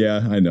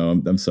 Yeah, I know.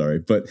 I'm sorry,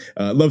 but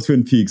love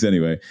Twin Peaks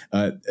anyway.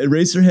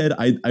 Eraserhead,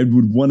 I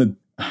would want to.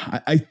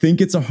 I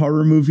think it's a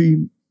horror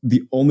movie.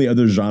 The only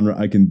other genre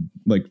I can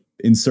like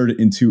insert it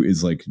into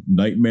is like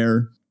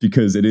nightmare,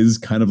 because it is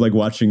kind of like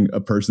watching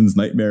a person's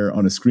nightmare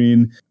on a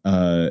screen.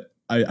 I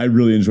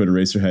really enjoyed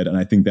Eraserhead, and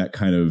I think that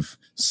kind of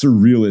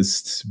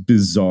surrealist,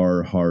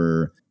 bizarre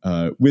horror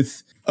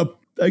with a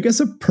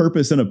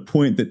purpose and a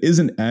point that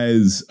isn't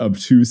as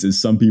obtuse as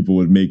some people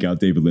would make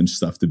out David Lynch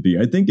stuff to be.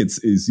 I think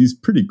he's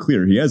pretty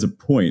clear. He has a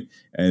point,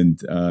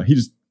 and he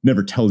just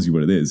never tells you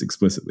what it is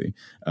explicitly.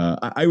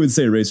 I would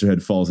say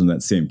Eraserhead falls in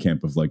that same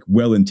camp of like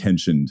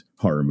well-intentioned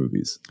horror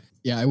movies.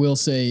 Yeah, I will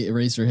say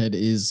Eraserhead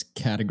is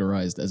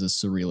categorized as a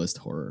surrealist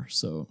horror,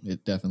 so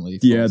it definitely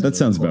that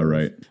sounds about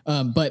right.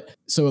 But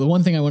so the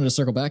one thing I wanted to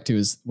circle back to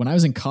is when I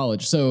was in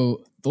college.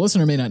 So the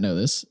listener may not know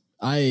this.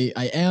 I'm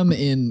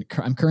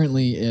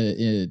currently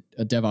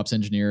a DevOps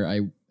engineer.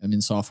 I'm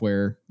in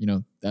software,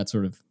 that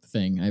sort of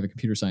thing. I have a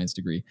computer science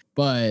degree,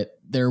 but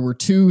there were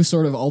two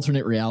sort of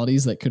alternate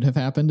realities that could have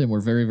happened and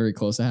were very, very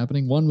close to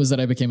happening. One was that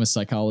I became a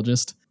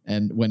psychologist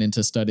and went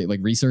into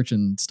research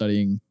and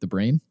studying the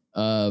brain.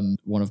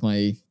 One of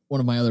my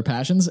other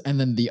passions. And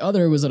then the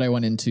other was that I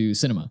went into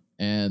cinema.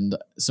 And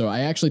so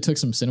I actually took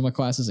some cinema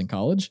classes in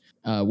college,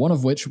 one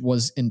of which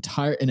was an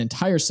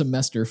entire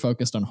semester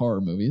focused on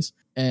horror movies.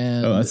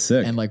 And, that's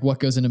sick. And like what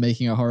goes into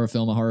making a horror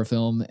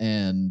film,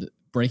 and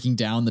breaking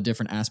down the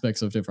different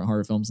aspects of different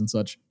horror films and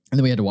such. And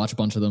then we had to watch a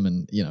bunch of them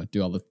and,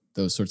 do all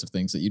those sorts of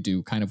things that you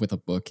do kind of with a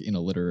book in a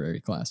literary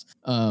class.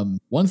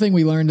 One thing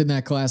we learned in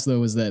that class though,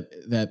 was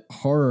that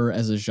horror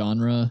as a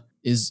genre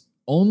is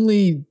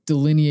only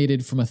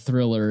delineated from a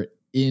thriller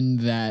in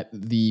that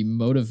the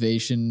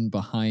motivation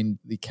behind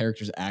the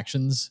character's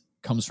actions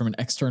comes from an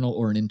external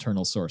or an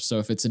internal source. So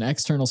if it's an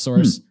external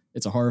source,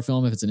 it's a horror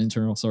film. If it's an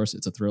internal source,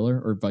 it's a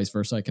thriller, or vice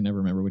versa. I can never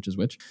remember which is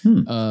which.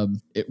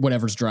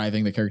 Whatever's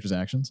driving the character's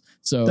actions.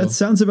 So that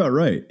sounds about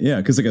right. Yeah,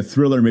 because like a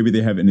thriller, maybe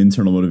they have an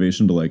internal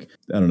motivation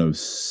to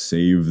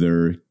save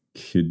their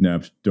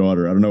kidnapped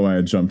daughter. I don't know why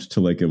I jumped to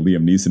like a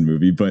Liam Neeson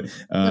movie, but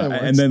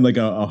and then like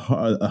a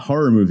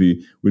horror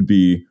movie would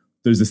be,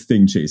 there's this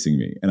thing chasing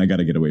me and I got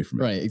to get away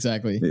from it. Right.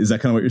 Exactly. Is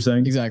that kind of what you're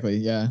saying? Exactly.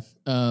 Yeah.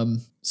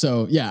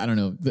 So yeah, I don't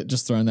know,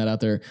 just throwing that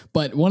out there.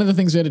 But one of the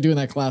things we had to do in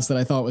that class that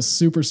I thought was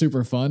super,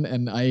 super fun.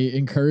 And I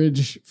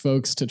encourage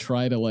folks to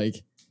try to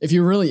if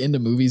you're really into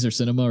movies or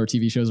cinema or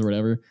TV shows or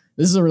whatever,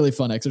 this is a really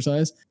fun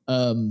exercise.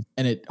 And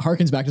it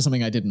harkens back to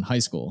something I did in high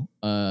school.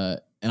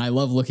 And I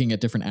love looking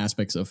at different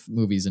aspects of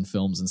movies and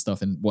films and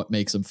stuff and what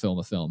makes them film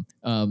a film.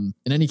 In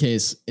any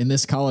case, in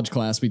this college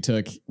class we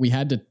took, we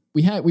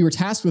were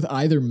tasked with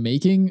either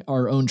making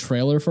our own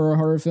trailer for a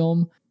horror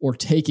film or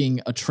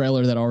taking a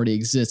trailer that already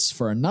exists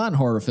for a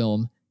non-horror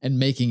film and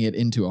making it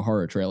into a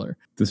horror trailer.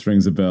 This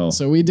rings a bell.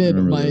 So we did.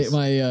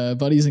 My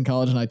buddies in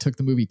college and I took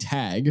the movie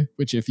Tag,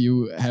 which if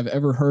you have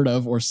ever heard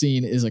of or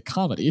seen is a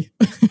comedy.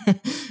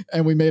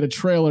 And we made a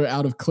trailer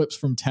out of clips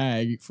from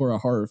Tag for a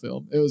horror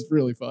film. It was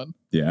really fun.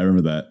 Yeah, I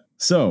remember that.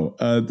 So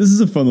this is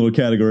a fun little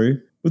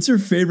category. What's your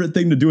favorite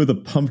thing to do with a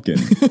pumpkin?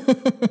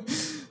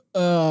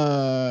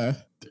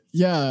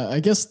 Yeah,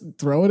 I guess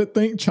throw it at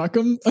things, chuck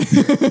them.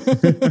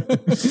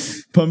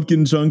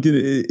 Pumpkin chunking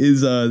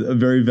is a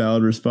very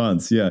valid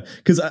response. Yeah,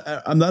 because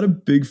I'm not a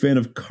big fan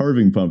of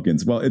carving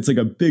pumpkins. Well, it's like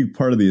a big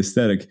part of the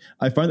aesthetic.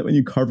 I find that when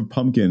you carve a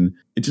pumpkin,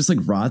 it just like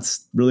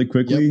rots really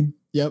quickly.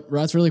 Yep,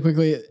 rots really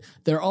quickly.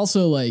 They're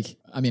also I'm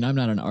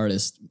not an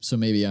artist, so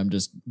maybe I'm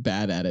just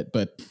bad at it,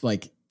 but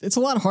it's a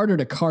lot harder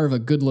to carve a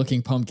good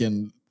looking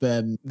pumpkin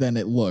than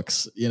it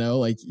looks,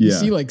 you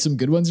see some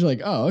good ones. You're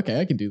like, oh, okay,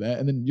 I can do that.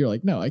 And then you're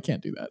like, no, I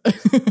can't do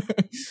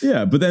that.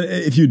 Yeah. But then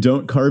if you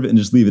don't carve it and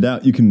just leave it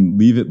out, you can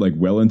leave it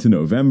well into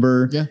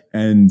November. Yeah.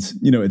 And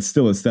it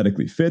still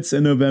aesthetically fits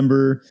in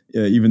November,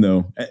 even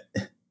though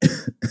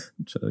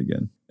try that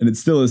again. And it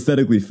still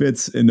aesthetically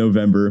fits in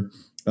November.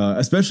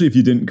 Especially if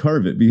you didn't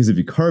carve it, because if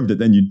you carved it,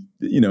 then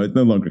it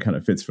no longer kind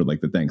of fits for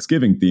the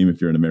Thanksgiving theme,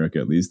 if you're in America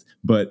at least.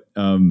 But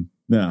I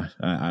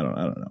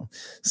don't know.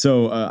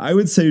 So I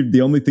would say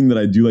the only thing that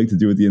I do like to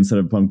do with the inside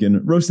of a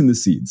pumpkin, roasting the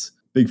seeds.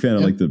 Big fan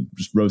of the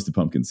just roasted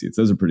pumpkin seeds.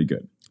 Those are pretty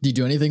good. Do you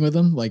do anything with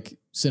them, like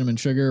cinnamon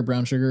sugar,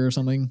 brown sugar, or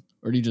something,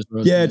 or do you just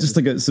roast? Yeah, just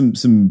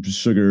some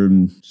sugar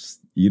and just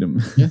eat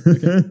them. Yeah,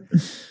 okay.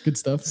 Good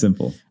stuff.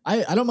 Simple.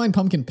 I don't mind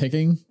pumpkin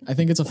picking. I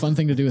think it's a fun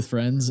thing to do with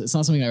friends. It's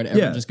not something I would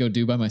ever just go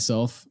do by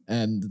myself.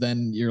 And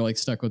then you're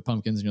stuck with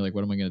pumpkins and you're like,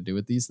 what am I going to do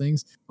with these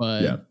things?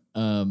 But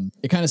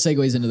it kind of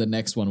segues into the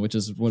next one, which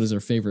is what is our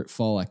favorite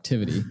fall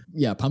activity?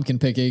 Yeah, pumpkin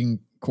picking.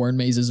 Corn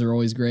mazes are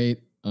always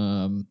great.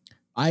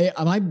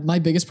 My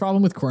biggest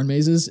problem with corn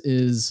mazes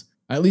is,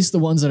 at least the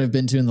ones that I've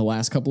been to in the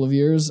last couple of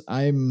years,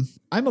 I'm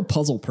a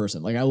puzzle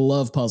person. I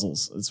love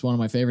puzzles. It's one of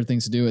my favorite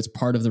things to do. It's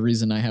part of the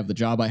reason I have the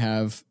job I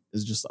have,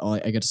 is just I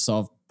get to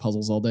solve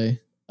puzzles all day.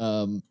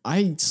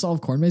 I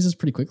solve corn mazes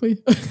pretty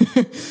quickly.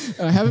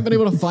 And I haven't been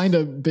able to find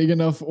a big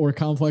enough or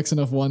complex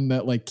enough one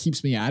that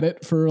keeps me at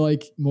it for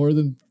more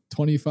than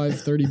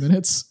 25, 30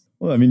 minutes.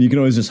 Well, you can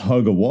always just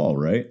hug a wall,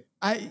 right?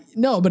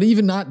 No, but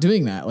even not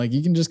doing that,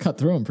 you can just cut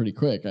through them pretty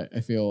quick. I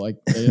feel like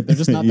they're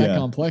just not that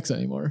complex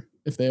anymore.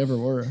 If they ever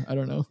were, I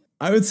don't know.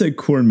 I would say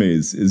corn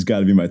maze has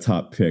got to be my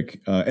top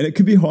pick. And it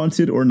could be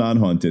haunted or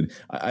non-haunted.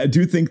 I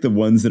do think the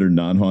ones that are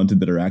non-haunted,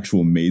 that are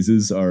actual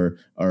mazes, are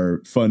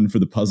fun for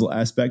the puzzle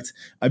aspect.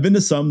 I've been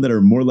to some that are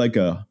more like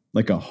a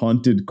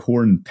haunted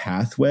corn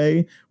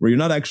pathway, where you're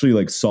not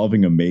actually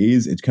solving a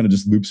maze. It kind of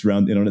just loops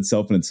around in on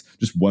itself, and it's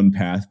just one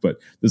path, but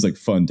there's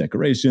fun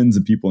decorations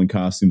and people in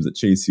costumes that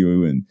chase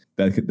you and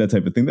that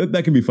type of thing.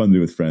 That can be fun to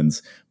do with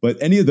friends. But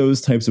any of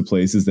those types of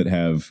places that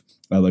have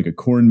like a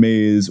corn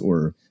maze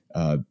or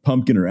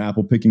pumpkin or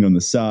apple picking on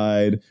the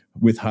side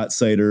with hot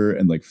cider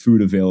and like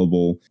food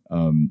available.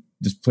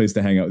 Just a place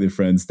to hang out with your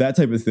friends. That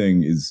type of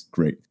thing is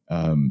great.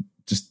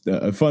 Just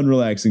a fun,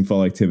 relaxing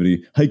fall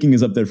activity. Hiking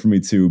is up there for me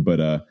too,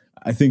 but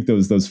I think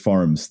those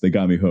farms, they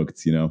got me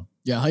hooked, you know?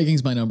 Yeah,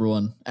 hiking's my number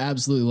one.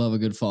 Absolutely love a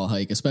good fall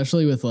hike,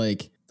 especially with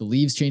like the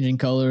leaves changing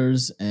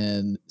colors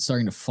and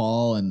starting to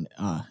fall. And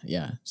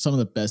yeah, some of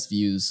the best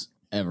views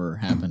ever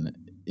happen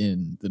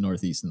in the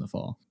Northeast in the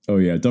fall. Oh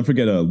yeah, don't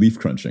forget leaf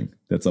crunching.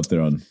 That's up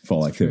there on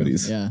fall That's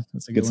activities. True. Yeah,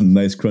 that's a good Get one. some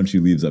nice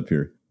crunchy leaves up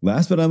here.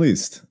 Last but not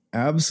least,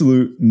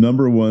 absolute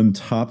number one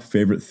top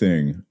favorite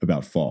thing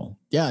about fall.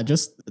 Yeah,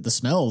 just the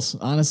smells,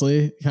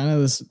 honestly, kind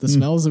of the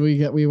smells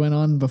that we went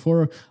on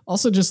before.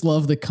 Also just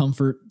love the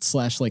comfort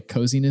 / like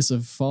coziness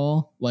of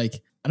fall.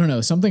 Like, I don't know,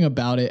 something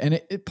about it.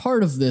 And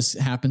part of this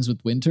happens with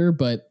winter,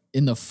 but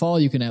in the fall,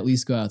 you can at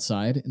least go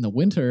outside. In the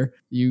winter,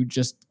 you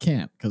just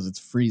can't because it's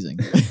freezing.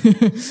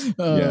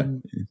 Yeah,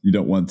 you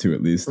don't want to,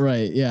 at least.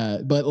 Right. Yeah.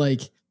 But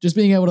like just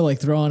being able to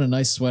like throw on a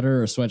nice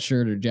sweater or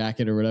sweatshirt or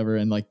jacket or whatever.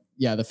 And like,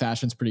 yeah, the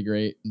fashion's pretty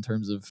great in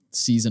terms of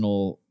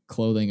seasonal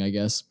clothing, I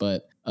guess.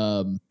 But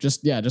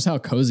just how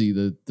cozy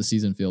the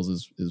season feels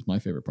is my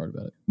favorite part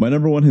about it. My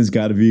number one has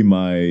got to be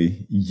my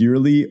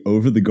yearly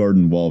Over the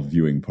Garden Wall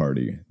viewing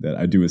party that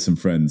I do with some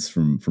friends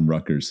from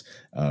Rutgers,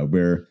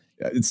 where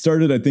it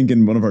started, I think,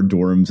 in one of our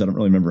dorms. I don't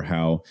really remember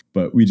how,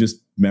 but we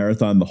just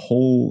marathon the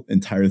whole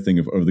entire thing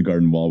of Over the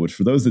Garden Wall, which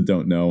for those that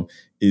don't know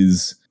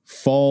is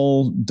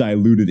fall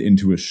diluted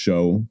into a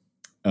show.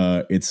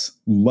 It's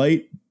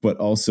light, but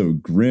also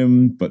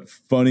grim, but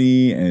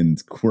funny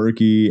and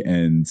quirky,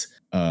 and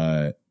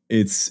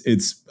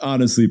it's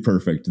honestly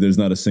perfect. There's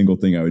not a single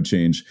thing I would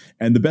change.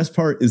 And the best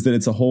part is that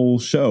it's a whole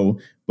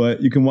show,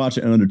 but you can watch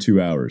it in under 2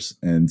 hours.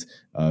 And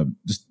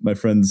just my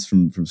friends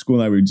from school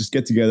and I, we just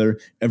get together.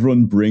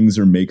 Everyone brings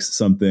or makes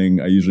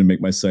something. I usually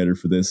make my cider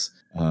for this.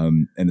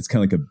 And it's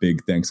kind of like a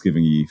big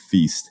Thanksgiving-y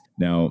feast.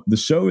 Now, the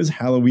show is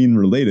Halloween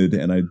related,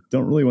 and I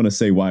don't really want to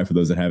say why for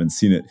those that haven't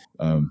seen it.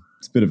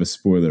 It's a bit of a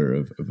spoiler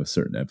of a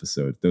certain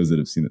episode. Those that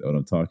have seen it know what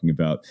I'm talking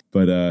about.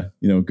 But,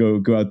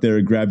 go out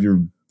there, grab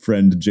your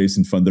friend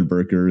Jason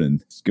Funderburker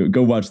and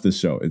go watch this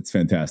show. It's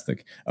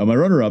fantastic. My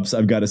runner-ups,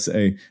 I've got to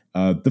say,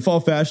 the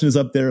fall fashion is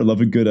up there. I love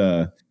a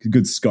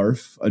good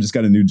scarf. I just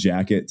got a new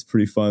jacket. It's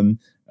pretty fun.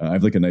 I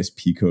have like a nice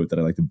pea coat that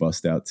I like to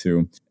bust out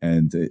too.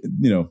 And,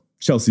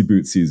 Chelsea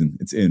boot season.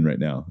 It's in right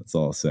now. That's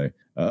all I'll say.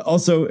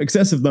 Also,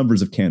 excessive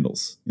numbers of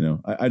candles.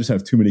 I just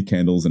have too many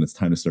candles and it's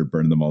time to start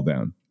burning them all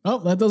down. Oh,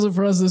 that does it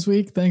for us this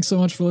week. Thanks so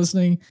much for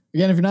listening.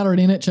 Again, if you're not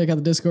already in it, check out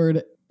the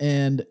Discord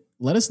and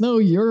let us know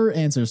your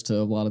answers to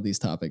a lot of these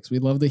topics.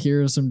 We'd love to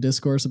hear some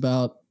discourse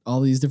about all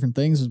these different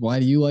things. Why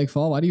do you like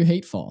fall? Why do you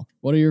hate fall?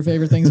 What are your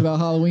favorite things about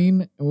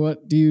Halloween?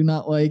 What do you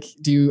not like?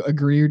 Do you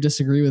agree or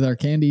disagree with our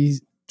candy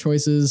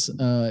choices?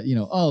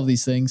 All of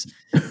these things.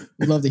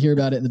 We'd love to hear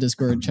about it in the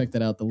Discord. Check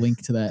that out. The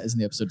link to that is in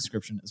the episode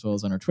description as well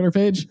as on our Twitter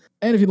page.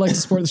 And if you'd like to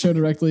support the show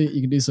directly,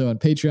 you can do so on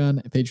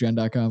Patreon at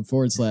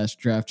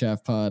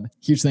patreon.com/draftchaffpod.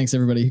 Huge thanks to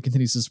everybody who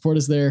continues to support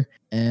us there.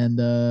 And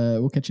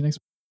we'll catch you next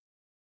week.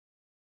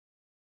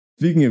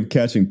 Speaking of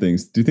catching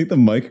things, do you think the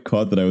mic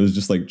caught that I was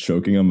just like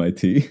choking on my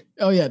tea?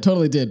 Oh yeah,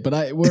 totally did.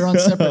 But we're on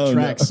separate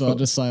tracks, so I'll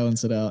just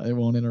silence it out. It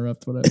won't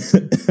interrupt what I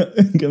say.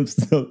 I'm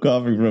still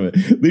coughing from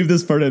it. Leave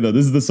this part in though.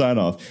 This is the sign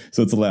off,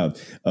 so it's allowed.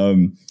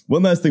 One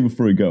last thing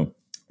before we go.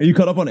 Are you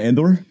caught up on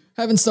Andor?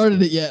 Haven't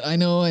started it yet. I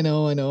know.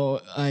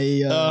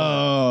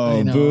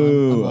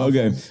 Boo.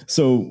 Okay.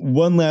 So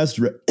one last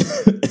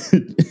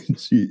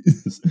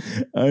jeez,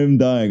 I'm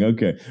dying.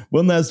 Okay.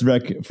 One last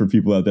rec for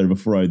people out there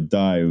before I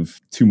die of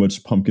too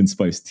much pumpkin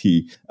spice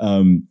tea.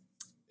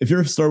 If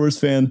you're a Star Wars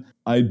fan,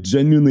 I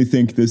genuinely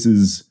think this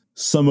is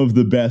some of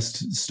the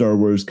best Star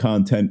Wars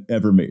content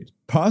ever made.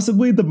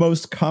 Possibly the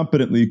most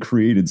competently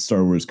created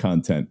Star Wars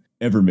content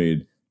ever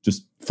made.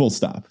 Just full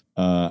stop.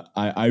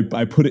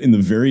 I put it in the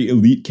very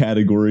elite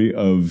category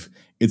of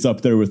it's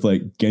up there with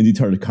like Genndy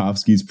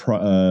Tartakovsky's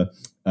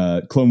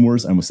Clone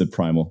Wars. I almost said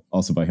Primal,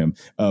 also by him.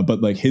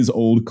 But like his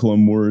old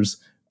Clone Wars,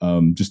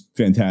 just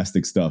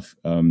fantastic stuff.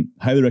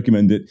 Highly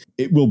recommend it.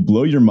 It will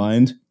blow your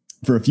mind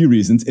for a few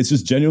reasons. It's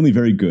just genuinely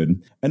very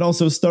good. And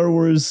also Star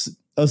Wars,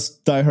 us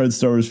diehard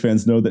Star Wars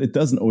fans know that it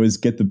doesn't always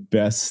get the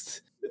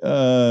best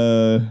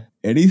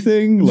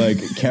anything like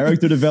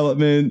character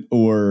development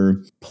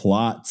or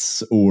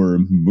plots or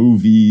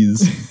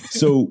movies.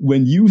 So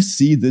when you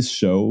see this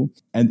show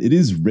and it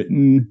is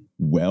written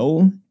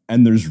well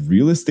and there's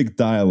realistic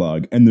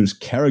dialogue and there's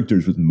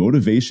characters with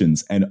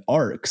motivations and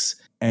arcs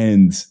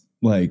and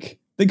like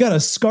they got a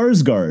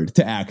Skarsgård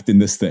to act in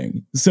this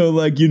thing. So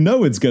like,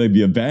 it's going to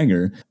be a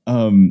banger.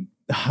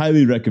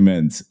 Highly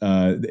recommend.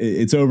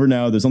 It's over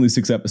now. There's only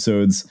 6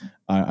 episodes.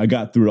 I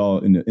got through it all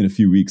in a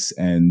few weeks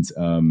and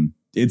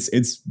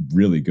it's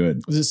really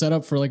good. Was it set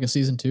up for like a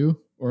season 2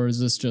 or is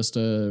this just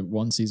a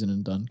one season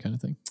and done kind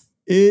of thing?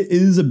 It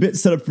is a bit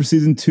set up for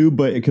season 2,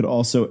 but it could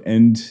also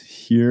end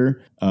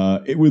here.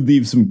 It would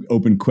leave some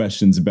open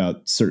questions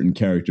about certain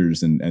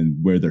characters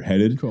and where they're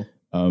headed. Cool.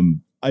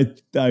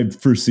 I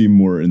foresee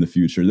more in the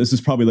future. This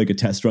is probably like a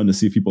test run to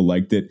see if people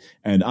liked it.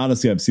 And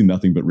honestly, I've seen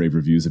nothing but rave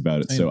reviews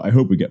about it. So I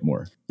hope we get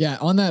more. Yeah.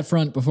 On that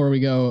front, before we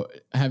go,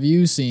 have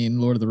you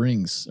seen Lord of the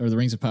Rings or the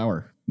Rings of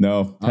Power?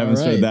 No, haven't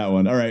started that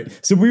one. All right.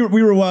 So we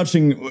were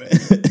watching,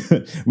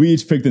 we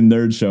each picked a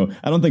nerd show.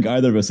 I don't think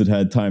either of us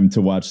had time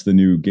to watch the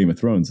new Game of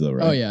Thrones though,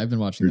 right? Oh yeah, I've been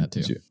watching that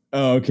too.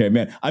 Oh, okay,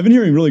 man. I've been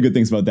hearing really good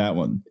things about that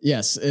one.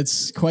 Yes,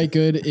 it's quite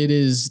good. It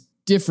is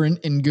different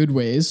in good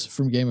ways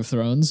from Game of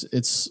Thrones.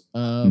 It's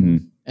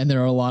and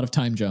there are a lot of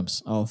time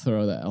jumps. I'll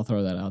throw that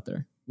out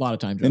there. A lot of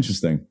time jumps.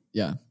 Interesting.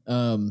 Yeah.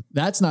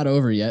 That's not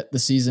over yet. The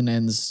season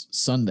ends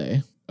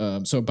Sunday.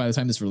 So by the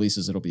time this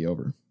releases, it'll be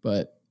over.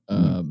 But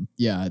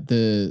yeah,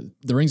 the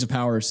Rings of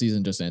Power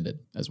season just ended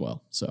as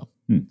well. So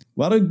a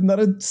lot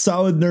of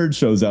solid nerd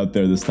shows out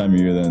there this time of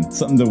year then.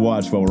 Something to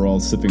watch while we're all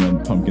sipping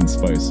on pumpkin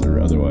spice or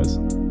otherwise.